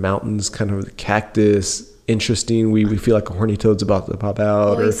desert, mountains, kind of cactus, interesting. We feel like a horny toad's about to pop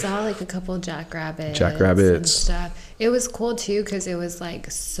out. Well, we saw like a couple jackrabbits and stuff. It was cool too because it was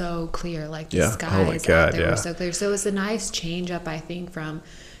like so clear, like the skies out there were so clear. So it was a nice change up, I think, from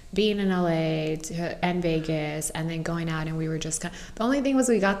being in LA and Vegas, and then going out, and we were just the only thing was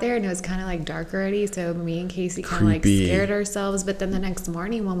we got there and it was kind of like dark already, so me and Casey kind of like scared ourselves. But then the next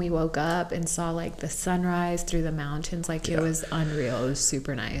morning when we woke up and saw like the sunrise through the mountains, like it was unreal. It was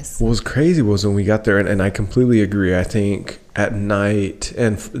super nice. What was crazy was when we got there, and I completely agree, I think at night,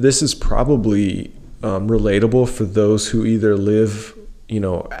 and this is probably relatable for those who either live, you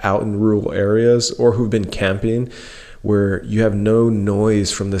know, out in rural areas or who've been camping, where you have no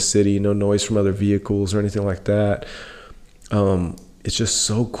noise from the city, no noise from other vehicles or anything like that. It's just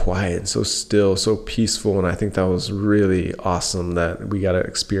so quiet and so still, so peaceful. And I think that was really awesome that we got to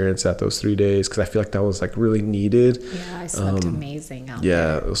experience that those 3 days, because I feel like that was like really needed. Yeah, I slept amazing out there.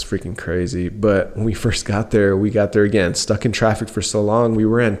 Yeah, it was freaking crazy. But when we first got there, again, stuck in traffic for so long. We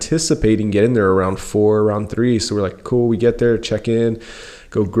were anticipating getting there around 4, around 3. So we're like, cool, we get there, check in,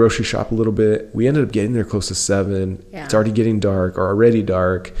 go grocery shop a little bit. We ended up getting there close to 7. Yeah. It's already getting dark, or already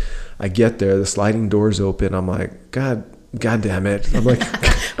dark. I get there, the sliding doors open. I'm like, God damn it. I'm like,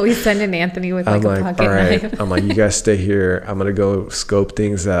 we send in Anthony with like a pocket knife. I'm like, you guys stay here. I'm going to go scope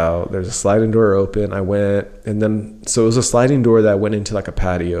things out. There's a sliding door open. I went, and then, so it was a sliding door that went into like a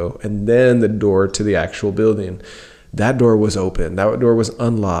patio, and then the door to the actual building. That door was open. That door was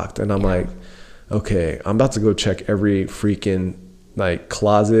unlocked. And I'm like, okay, I'm about to go check every freaking like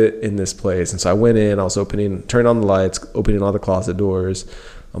closet in this place. And so I went in, I was turned on the lights, opening all the closet doors.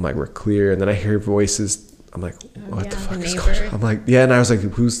 I'm like, we're clear. And then I hear voices. I'm like, what the fuck is going on? I'm like, yeah. And I was like,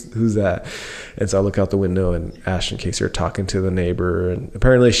 who's that? And so I look out the window, and Ash and Casey are talking to the neighbor. And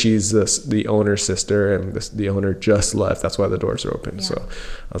apparently she's the owner's sister, and the owner just left. That's why the doors are open. Yeah. So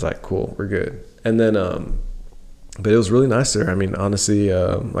I was like, cool, we're good. And then, but it was really nice there. I mean, honestly,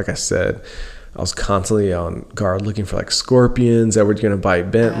 like I said, I was constantly on guard looking for like scorpions that were going to bite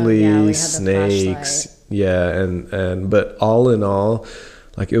Bentleys, snakes. Yeah. And, but all in all,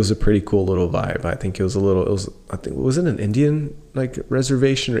 like it was a pretty cool little vibe. I think was it an Indian like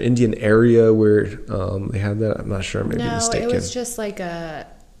reservation or Indian area where they had that? I'm not sure. I may be mistaken. No, it was just like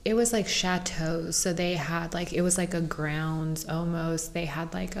it was like chateaus. So they had like, it was like a grounds almost. They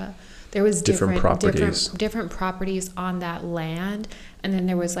had like there was different properties on that land. And then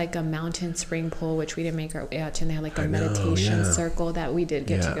there was like a mountain spring pool, which we didn't make our way out to. And they had like a meditation circle that we did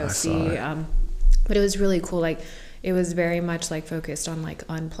get to go see. But it was really cool. Like, it was very much like focused on like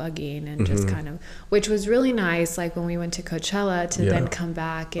unplugging and just kind of, which was really nice. Like when we went to Coachella to then come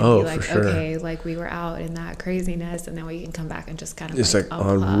back and be like, okay, like we were out in that craziness, and then we can come back and just kind of it's like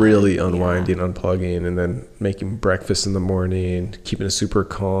on really unwinding, unplugging, and then making breakfast in the morning, keeping it super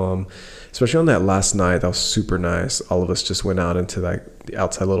calm. Especially on that last night, that was super nice. All of us just went out into like the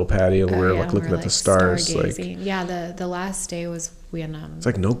outside little patio, and we were like looking at the stars. Like, the last day was when it's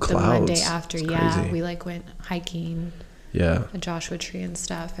like no clouds. The Monday after, we like went hiking. A Joshua Tree and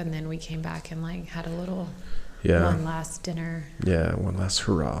stuff, and then we came back and like had a little one last dinner. One last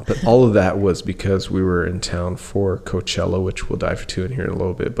hurrah. But all of that was because we were in town for Coachella, which we'll dive into in here in a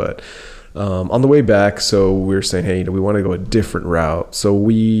little bit. But on the way back, so we were saying, hey, we want to go a different route. So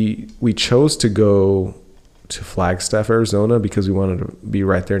we chose to go to Flagstaff, Arizona, because we wanted to be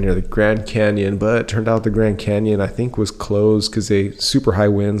right there near the Grand Canyon. But it turned out the Grand Canyon, I think, was closed because they super high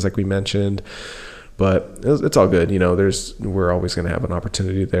winds, like we mentioned. But it's all good. We're always going to have an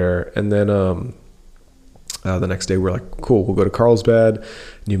opportunity there. And then the next day we're like, cool, we'll go to Carlsbad,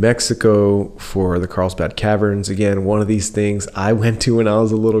 New Mexico for the Carlsbad Caverns. Again, one of these things I went to when I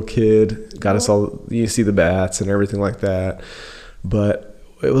was a little kid. Got us all, you see the bats and everything like that. But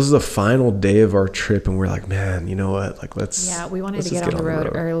it was the final day of our trip, and we're like, man, you know what? Like, we wanted to get on the road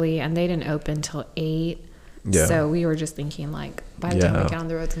early, and they didn't open till 8. Yeah. So we were just thinking like by the time we get on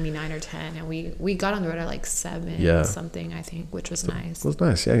the road it's gonna be 9 or 10, and we got on the road at like 7 something, I think, which was nice. It was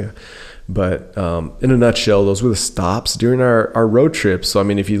nice, But in a nutshell, those were the stops during our road trip. So I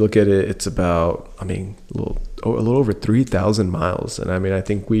mean, if you look at it, it's about a little over 3,000 miles, and I mean, I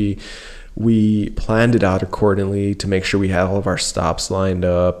think we planned it out accordingly to make sure we had all of our stops lined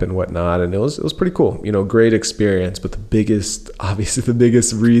up and whatnot, and it was pretty cool. Great experience. But the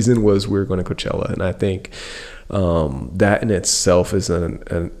biggest reason was we were going to Coachella, and I think that in itself is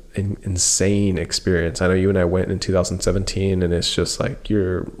an insane experience. I know you and I went in 2017, and it's just like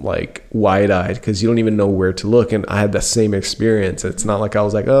you're like wide-eyed because you don't even know where to look. And I had that same experience. It's not like I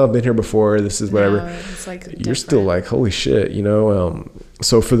was like, oh, I've been here before, this is whatever. It's like you're different. Still like, holy shit,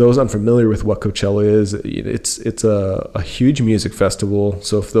 So for those unfamiliar with what Coachella is, it's a huge music festival.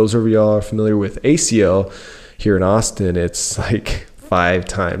 So if those of y'all are familiar with ACL here in Austin, it's like 5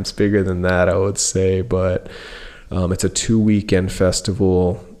 times bigger than that, I would say. But it's a 2-weekend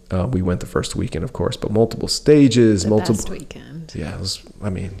festival. We went the first weekend, of course, but multiple stages, best weekend. Yeah, it was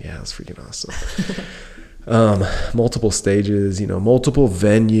freaking awesome. Multiple stages, multiple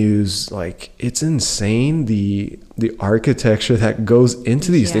venues. Like, it's insane the architecture that goes into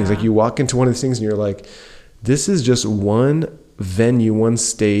these things. Like, you walk into one of these things and you're like, this is just one venue, one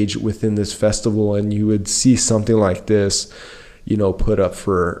stage within this festival, and you would see something like this put up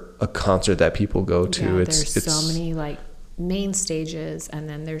for a concert that people go to. There's so many like main stages, and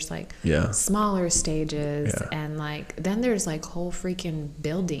then there's like smaller stages, and like then there's like whole freaking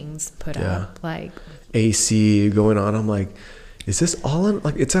buildings put up, like AC going on. I'm like, is this all in,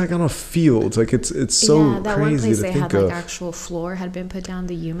 like, it's like on a field, like it's so that crazy one place to they think had of. Like actual floor had been put down,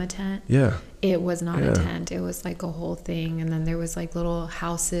 the Yuma tent. It was not a tent, it was like a whole thing. And then there was like little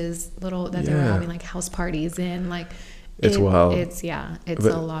houses that they were having like house parties in. Like, it's wild. It's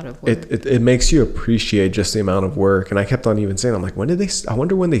a lot of work. It makes you appreciate just the amount of work. And I kept on even saying, I'm like, I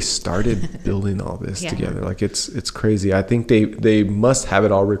wonder when they started building all this together. Like, it's crazy. I think they must have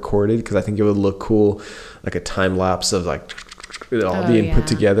it all recorded, because I think it would look cool, like a time lapse of like it all being put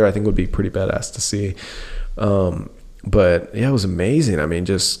together. I think would be pretty badass to see. But yeah, it was amazing. I mean,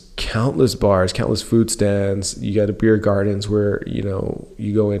 just countless bars, countless food stands. You got a beer gardens where, you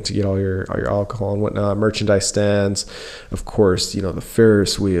go in to get all your alcohol and whatnot, merchandise stands, of course, the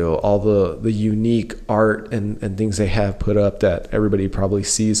Ferris wheel, all the unique art and things they have put up that everybody probably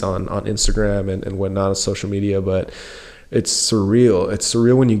sees on Instagram and whatnot on social media. But it's surreal. It's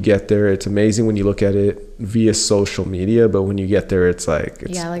surreal when you get there. It's amazing when you look at it via social media, but when you get there, it's like,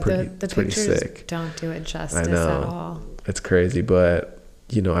 the pictures sick. Don't do it justice at all. It's crazy. But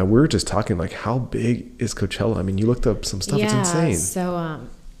we were just talking like, how big is Coachella? I mean, you looked up some stuff. It's insane. So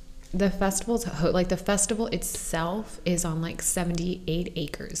the festival itself is on like 78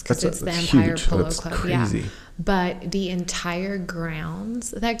 acres, because it's the Empire Polo Club. Crazy. But the entire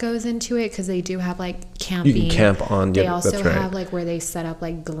grounds that goes into it, because they do have like camping. You can camp on. They also have like where they set up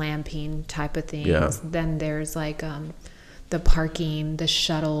like glamping type of things. Yeah. Then there's like the parking, the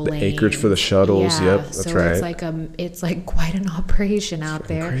shuttle lanes. Acreage for the shuttles. Yeah, Yep, that's so right. It's like quite an operation out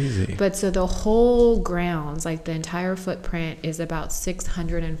there. Crazy. But so the whole grounds, like the entire footprint, is about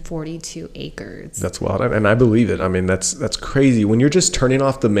 642 acres. That's wild, and I believe it. I mean, that's crazy. When you're just turning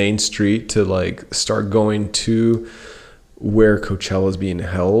off the main street to like start going to where Coachella is being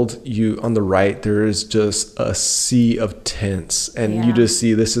held, you on the right, there is just a sea of tents, and you just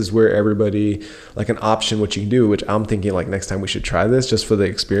see this is where everybody, like an option what you can do, which I'm thinking like next time we should try this just for the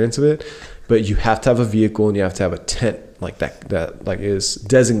experience of it. But you have to have a vehicle and you have to have a tent like that like is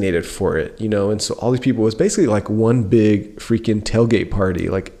designated for it, you know. And so all these people, was basically like one big freaking tailgate party,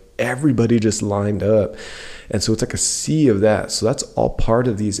 like everybody just lined up. And so it's like a sea of that. So that's all part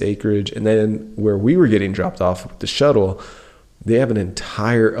of these acreage. And then where we were getting dropped off with the shuttle, they have an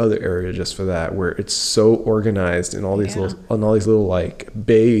entire other area just for that, where it's so organized in all these little like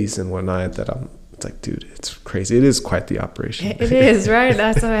bays and whatnot that it's like, dude, it's crazy. It is quite the operation. It is, right?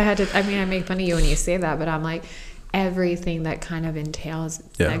 That's why I make fun of you when you say that, but I'm like, everything that kind of entails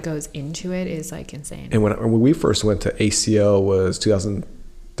that goes into it is like insane. And when we first went to ACL was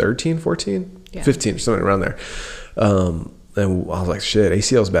 2013, 14? 15 or something around there. And I was like, shit,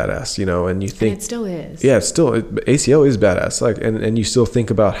 ACL's badass, you know. And you think, and it still is. Yeah, ACL is badass. Like, and you still think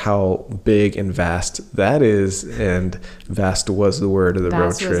about how big and vast that is. And vast was the word of the road trip.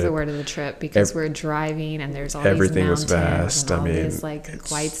 Vast was the word of the trip, because we're driving and there's all these mountains. Everything was vast. And all these like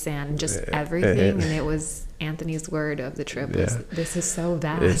white sand, just everything. And it was Anthony's word of the trip. This is so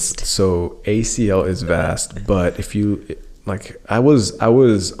vast. So ACL is vast, but if you like, I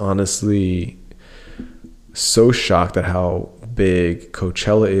was honestly so shocked at how big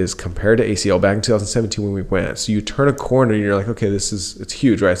Coachella is compared to ACL back in 2017 when we went. So you turn a corner and you're like, okay, it's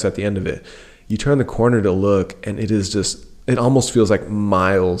huge, right? It's at the end of it. You turn the corner to look, and it almost feels like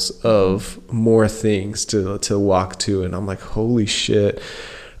miles of more things to walk to. And I'm like, holy shit.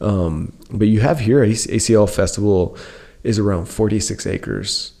 But you have here, ACL Festival is around 46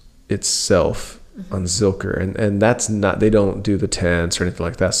 acres itself on Zilker. And that's not, they don't do the tents or anything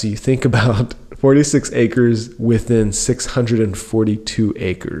like that. So you think about 46 acres within 642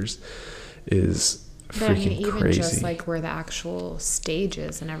 acres is freaking even crazy. Just like where the actual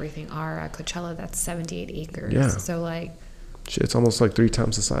stages and everything are at Coachella, that's 78 acres. Yeah. So like, shit, it's almost like 3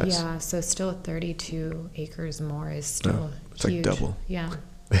 times the size. Yeah. So still 32 acres more is still it's huge. like double. Yeah.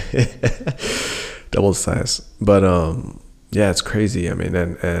 Double the size. But yeah, it's crazy. I mean,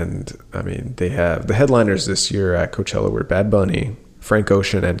 and I mean, they have the headliners this year at Coachella were Bad Bunny, Frank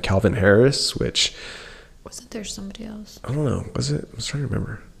Ocean, and Calvin Harris, which... Wasn't there somebody else? I don't know. Was it? I was trying to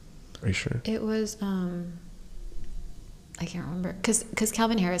remember. Are you sure? It was, I can't remember. Because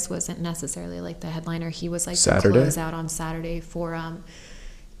Calvin Harris wasn't necessarily like the headliner. He was like Saturday? The closeout on Saturday for,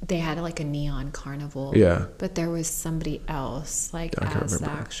 they had like a neon carnival. Yeah. But there was somebody else, like as the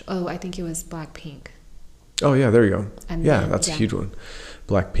actual... Oh, I think it was Blackpink. Oh, yeah, there you go. And yeah, that's a huge one.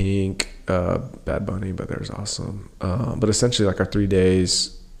 Blackpink, Bad Bunny, but there's awesome. But essentially, like our 3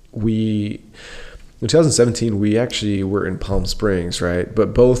 days, in 2017, we actually were in Palm Springs, right?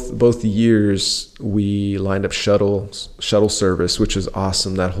 But both years, we lined up shuttle service, which is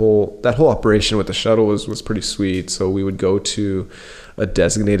awesome. That whole operation with the shuttle was pretty sweet. So we would go to a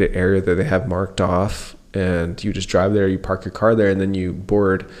designated area that they have marked off, and you just drive there, you park your car there, and then you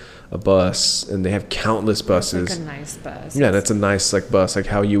board a bus, and they have countless buses. It's like a nice bus. Yeah, that's a nice like bus, like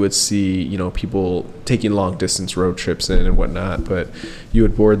how you would see, you know, people taking long distance road trips in and whatnot. But you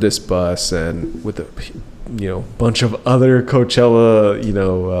would board this bus, and with a, you know, bunch of other Coachella, you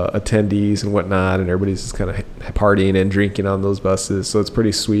know, attendees and whatnot, and everybody's just kind of partying and drinking on those buses. So it's a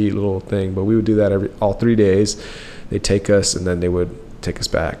pretty sweet little thing. But we would do that all 3 days. They'd take us, and then they would take us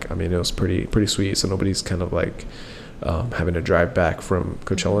back. I mean, it was pretty sweet. So nobody's kind of like having to drive back from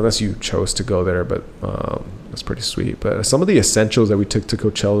Coachella unless you chose to go there, but it's pretty sweet. But some of the essentials that we took to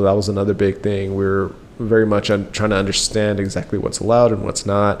Coachella, that was another big thing. We're very much trying to understand exactly what's allowed and what's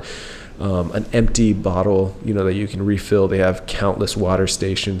not. An empty bottle, you know, that you can refill. They have countless water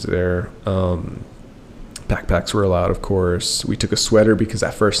stations there. Backpacks were allowed, of course. We took a sweater because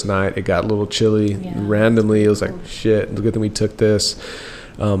that first night it got a little chilly. Yeah. Randomly, it was like, shit, good thing we took this.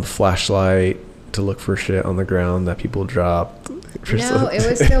 Flashlight to look for shit on the ground that people dropped. No, it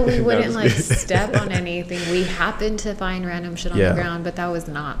was still, we wouldn't like step on anything. We happened to find random shit on the ground, but that was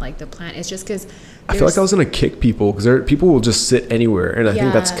not like the plan. It's just because I feel like I was going to kick people, because people will just sit anywhere. And I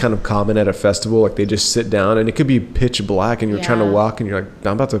think that's kind of common at a festival. Like they just sit down, and it could be pitch black, and you're trying to walk, and you're like,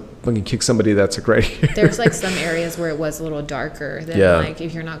 I'm about to fucking kick somebody that's like right here. There's like some areas where it was a little darker than like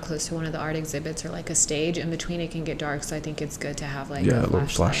if you're not close to one of the art exhibits or like a stage. In between it can get dark, so I think it's good to have like a little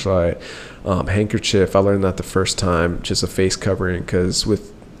flashlight. Handkerchief, I learned that the first time, just a face covering, because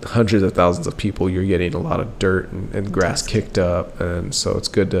with hundreds of thousands of people, you're getting a lot of dirt and grass kicked up, and so it's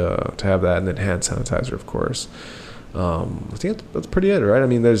good to have that. And then hand sanitizer, of course. I think that's pretty it, right? I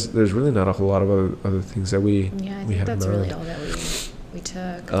mean, there's really not a whole lot of other things that we I think that's really all that we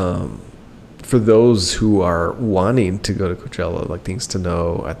took. for those who are wanting to go to Coachella, like things to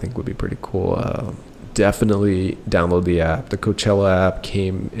know, I think would be pretty cool. Definitely download the app. The Coachella app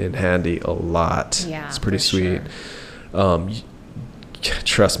came in handy a lot. Yeah, it's pretty sweet. Sure.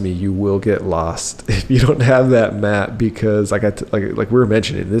 Trust me, you will get lost if you don't have that map, because like we were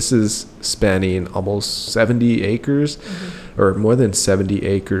mentioning, this is spanning almost 70 acres or more than 70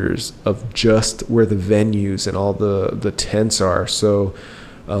 acres of just where the venues and all the tents are. So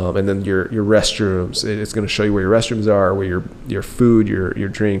and then your restrooms, it's going to show you where your restrooms are, where your food, your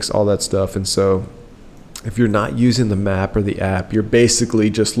drinks, all that stuff. And so if you're not using the map or the app, you're basically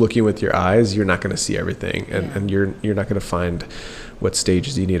just looking with your eyes. You're not going to see everything, and you're not going to find what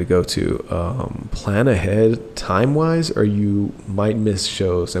stages you need to go to. Plan ahead time-wise, or you might miss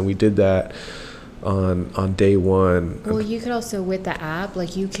shows. And we did that on day one. Well, you could also, with the app,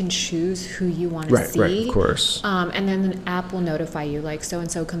 like you can choose who you want to see. Right, of course. And then the app will notify you, like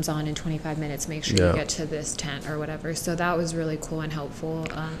so-and-so comes on in 25 minutes, make sure you get to this tent or whatever. So that was really cool and helpful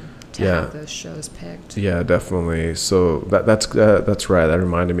to have those shows picked. Yeah, definitely. So that's right. That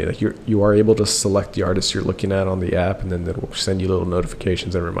reminded me, like you are able to select the artists you're looking at on the app, and then it will send you little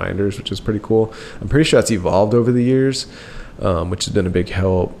notifications and reminders, which is pretty cool. I'm pretty sure that's evolved over the years, which has been a big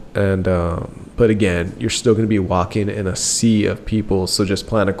help. And but again, you're still going to be walking in a sea of people, so just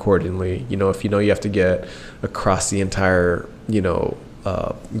plan accordingly. If you have to get across the entire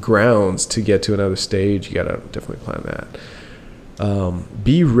grounds to get to another stage, you got to definitely plan that.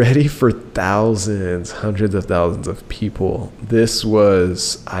 Be ready for thousands, hundreds of thousands of people. This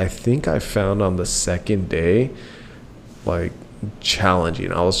was, I think I found on the second day, like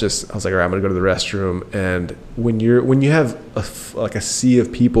challenging. I was like, all right, I'm gonna go to the restroom. And when you have a sea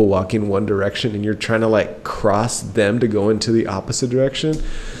of people walking one direction and you're trying to like cross them to go into the opposite direction,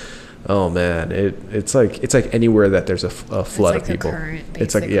 oh man, it's like anywhere that there's a flood of people. Current,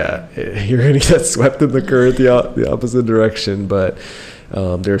 it's like, you're gonna get swept in the current the opposite direction. But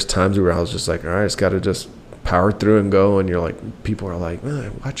there's times where I was just like, all right, I just gotta just power through and go. And you're like, people are like,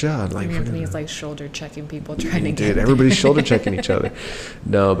 watch out. Like Anthony's like shoulder checking people trying to get. Dude, everybody's shoulder checking each other.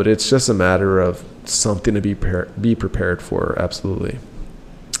 No, but it's just a matter of something to be prepared for. Absolutely.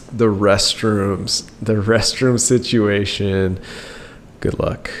 The restroom situation. Good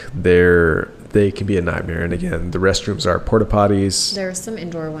luck. They can be a nightmare. And again, the restrooms are porta potties. There's some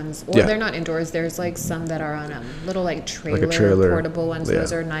indoor ones. Well, they're not indoors. There's like some that are on little like trailer portable ones. Yeah.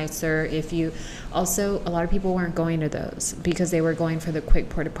 Those are nicer. Also, a lot of people weren't going to those because they were going for the quick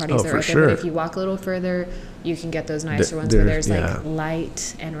porta potties. For sure. But if you walk a little further, you can get those nicer ones where there's like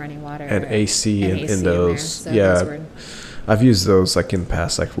light and running water and AC in those. In there. So those I've used those like in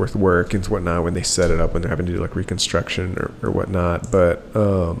past, like with work and whatnot, when they set it up, when they're having to do like reconstruction or whatnot. But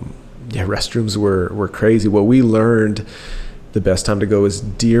restrooms were crazy. What we learned, the best time to go is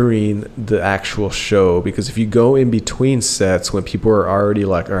during the actual show, because if you go in between sets when people are already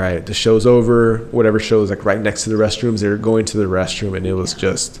like, all right, the show's over, whatever show is like right next to the restrooms, they're going to the restroom, and it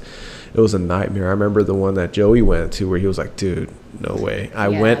was a nightmare. I remember the one that Joey went to where he was like, dude, no way. I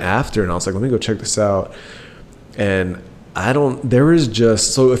went after and I was like, let me go check this out. And there is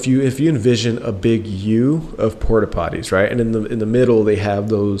just, so if you envision a big U of porta potties, right? And in the middle, they have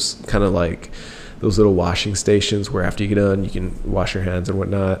those kind of like those little washing stations where after you get done, you can wash your hands and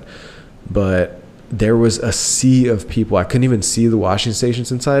whatnot. But there was a sea of people. I couldn't even see the washing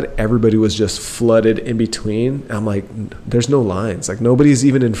stations inside. Everybody was just flooded in between. I'm like, there's no lines. Like nobody's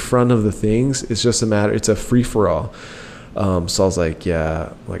even in front of the things. It's just it's a free for all. So I was like,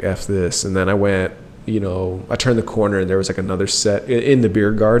 like F this. And then I went, I turned the corner and there was like another set in the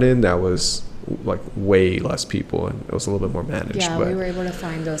beer garden that was like way less people, and it was a little bit more managed. Yeah, but we were able to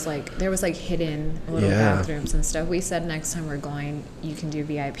find those, like there was like hidden little bathrooms and stuff. We said next time we're going, you can do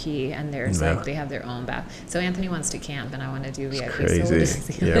VIP, and there's like they have their own bath. So Anthony wants to camp and I want to do VIP. Crazy.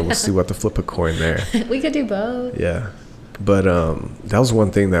 So we'll see what to flip a coin there. We could do both. Yeah, but that was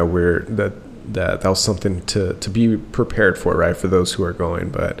one thing that that was something to be prepared for, right, for those who are going.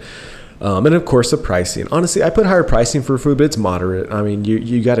 But and of course the pricing. Honestly, I put higher pricing for food, but it's moderate. I mean,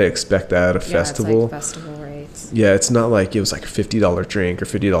 you got to expect that at a festival. It's like festival rates. Yeah, it's not like it was like a $50 drink or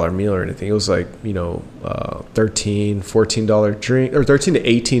 $50 meal or anything. It was like, $13, $14 drink, or $13 to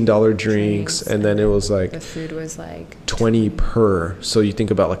 $18 drinks, and then it was like the food was like $20 per. So you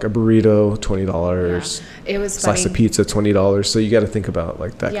think about like a burrito, $20. Yeah. It was slice funny. of pizza, $20. So you got to think about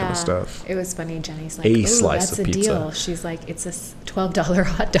like that kind of stuff. It was funny. Jenny's like, a slice that's of a pizza. deal. She's like, it's a $12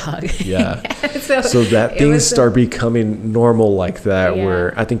 hot dog. Yeah. so that things start becoming normal like that,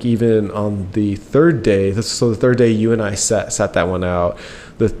 where I think even on the third day, so the third day you and I sat that one out,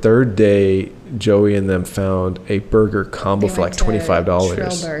 the third day Joey and them found a burger combo for like $25.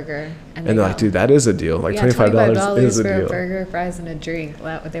 Trill Burger. And they're like, dude, that is a deal. Like, $25 is a for deal. A burger, fries, and a drink.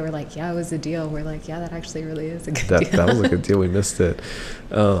 They were like, yeah, it was a deal. We're like, yeah, that actually really is a good deal. That was a good deal. We missed it.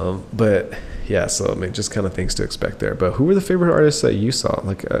 But yeah, so I mean, just kind of things to expect there. But who were the favorite artists that you saw?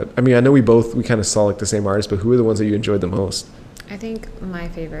 Like, I mean, I know we kind of saw like the same artists, but who were the ones that you enjoyed the most? I think my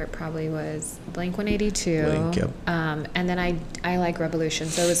favorite probably was Blink-182. Yep. And then I like Revolution.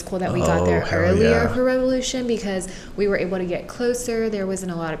 So it was cool that we got there earlier for Revolution because we were able to get closer. There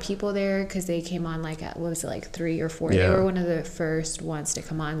wasn't a lot of people there because they came on like at, what was it, like 3 or 4? Yeah. They were one of the first ones to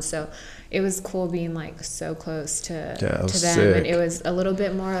come on. So it was cool being like so close to them. Sick. And it was a little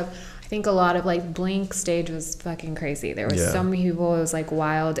bit more of, I think a lot of like Blink stage was fucking crazy. There were so many people. It was like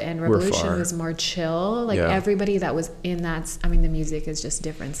wild, and Revolution was more chill. Like everybody that was in that, I mean, the music is just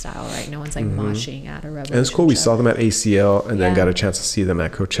different style, right? No one's like moshing at a Revolution. And it's cool. Show. We saw them at ACL and then got a chance to see them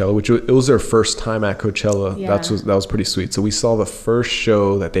at Coachella, which it was their first time at Coachella. Yeah. That was pretty sweet. So we saw the first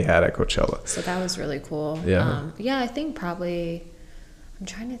show that they had at Coachella. So that was really cool. Yeah. I think probably. I'm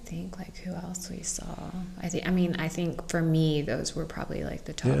trying to think like who else we saw. I think for me those were probably like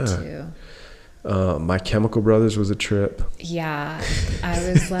the top two. My Chemical Brothers was a trip. Yeah, I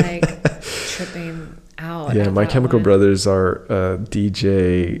was like tripping out. Yeah, My Chemical Brothers are a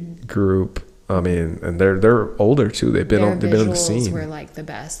DJ group. I mean, and they're older too. They've been on the scene. Visuals were like the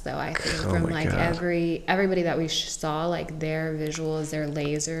best though. I think from like everybody that we saw, like their visuals, their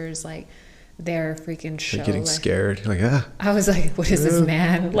lasers, like. Their freaking show. You're getting scared. You're like, I was like, what is this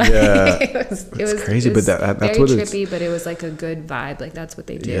man? Like, it was crazy, but that's very what trippy, but it was like a good vibe. Like that's what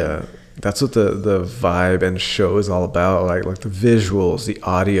they do. Yeah, that's what the vibe and show is all about. Like the visuals, the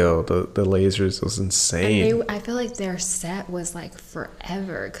audio, the lasers. It was insane. And I feel like their set was like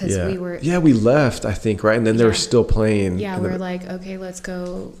forever because we were. Yeah, we left, I think, right, and then they were still playing. Yeah, we're like, okay, let's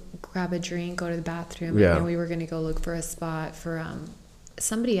go grab a drink, go to the bathroom, and then we were gonna go look for a spot for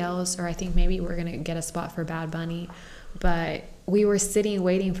somebody else, or I think maybe we're gonna get a spot for Bad Bunny, but we were sitting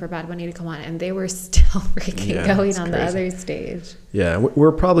waiting for Bad Bunny to come on, and they were still freaking going on the other stage. Yeah,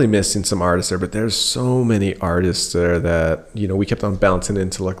 we're probably missing some artists there, but there's so many artists there that, you know, we kept on bouncing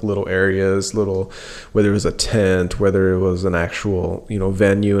into like little areas, whether it was a tent, whether it was an actual, you know,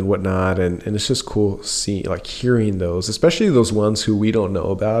 venue and whatnot, and it's just cool seeing, like hearing those, especially those ones who we don't know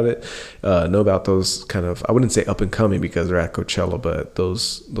about those kind of, I wouldn't say up and coming because they're at Coachella, but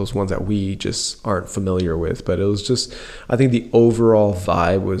those ones that we just aren't familiar with. But it was just, I think the overall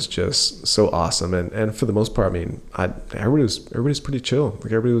vibe was just so awesome, and for the most part, I mean, everybody's pretty chill.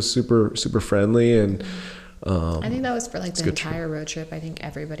 Like everybody was super super friendly, and I think that was for like the entire road trip. I think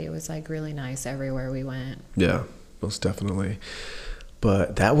everybody was like really nice everywhere we went. Yeah, most definitely.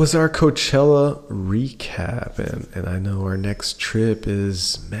 But that was our Coachella recap, and I know our next trip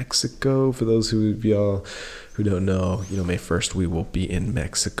is Mexico. For those of y'all who don't know, you know, May 1st we will be in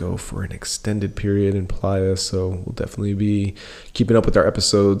Mexico for an extended period in Playa, so we'll definitely be keeping up with our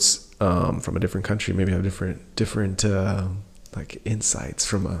episodes from a different country. Maybe have different like insights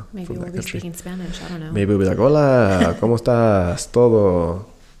from that country. Maybe we'll be speaking Spanish. I don't know. Maybe we'll be like, "Hola, cómo estás? Todo."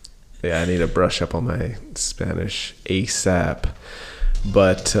 Yeah, I need to brush up on my Spanish ASAP.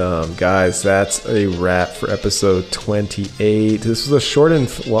 But guys, that's a wrap for episode 28. This was a short and,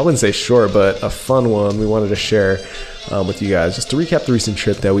 well, I wouldn't say short, but a fun one we wanted to share with you guys, just to recap the recent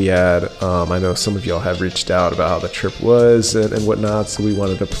trip that we had. I know some of y'all have reached out about how the trip was and whatnot, so we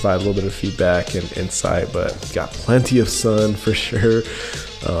wanted to provide a little bit of feedback and insight, but got plenty of sun for sure.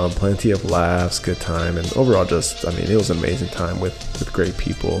 Plenty of laughs, good time, and overall just, I mean, it was an amazing time with great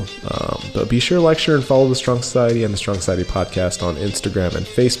people. But be sure to like, share, and follow The Strong Society and The Strong Society Podcast on Instagram and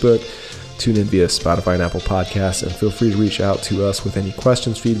Facebook. Tune in via Spotify and Apple Podcasts, and feel free to reach out to us with any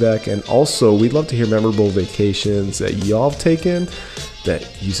questions, feedback, and also we'd love to hear memorable vacations that y'all have taken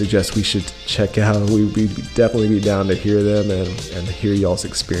that you suggest we should check out. We'd definitely be down to hear them and hear y'all's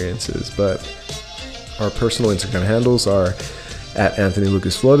experiences. But our personal Instagram handles are at Anthony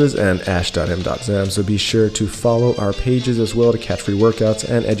Lucas Flores and ash.m.zam. So be sure to follow our pages as well to catch free workouts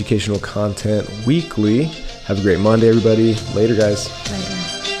and educational content weekly. Have a great Monday, everybody. Later, guys. Later.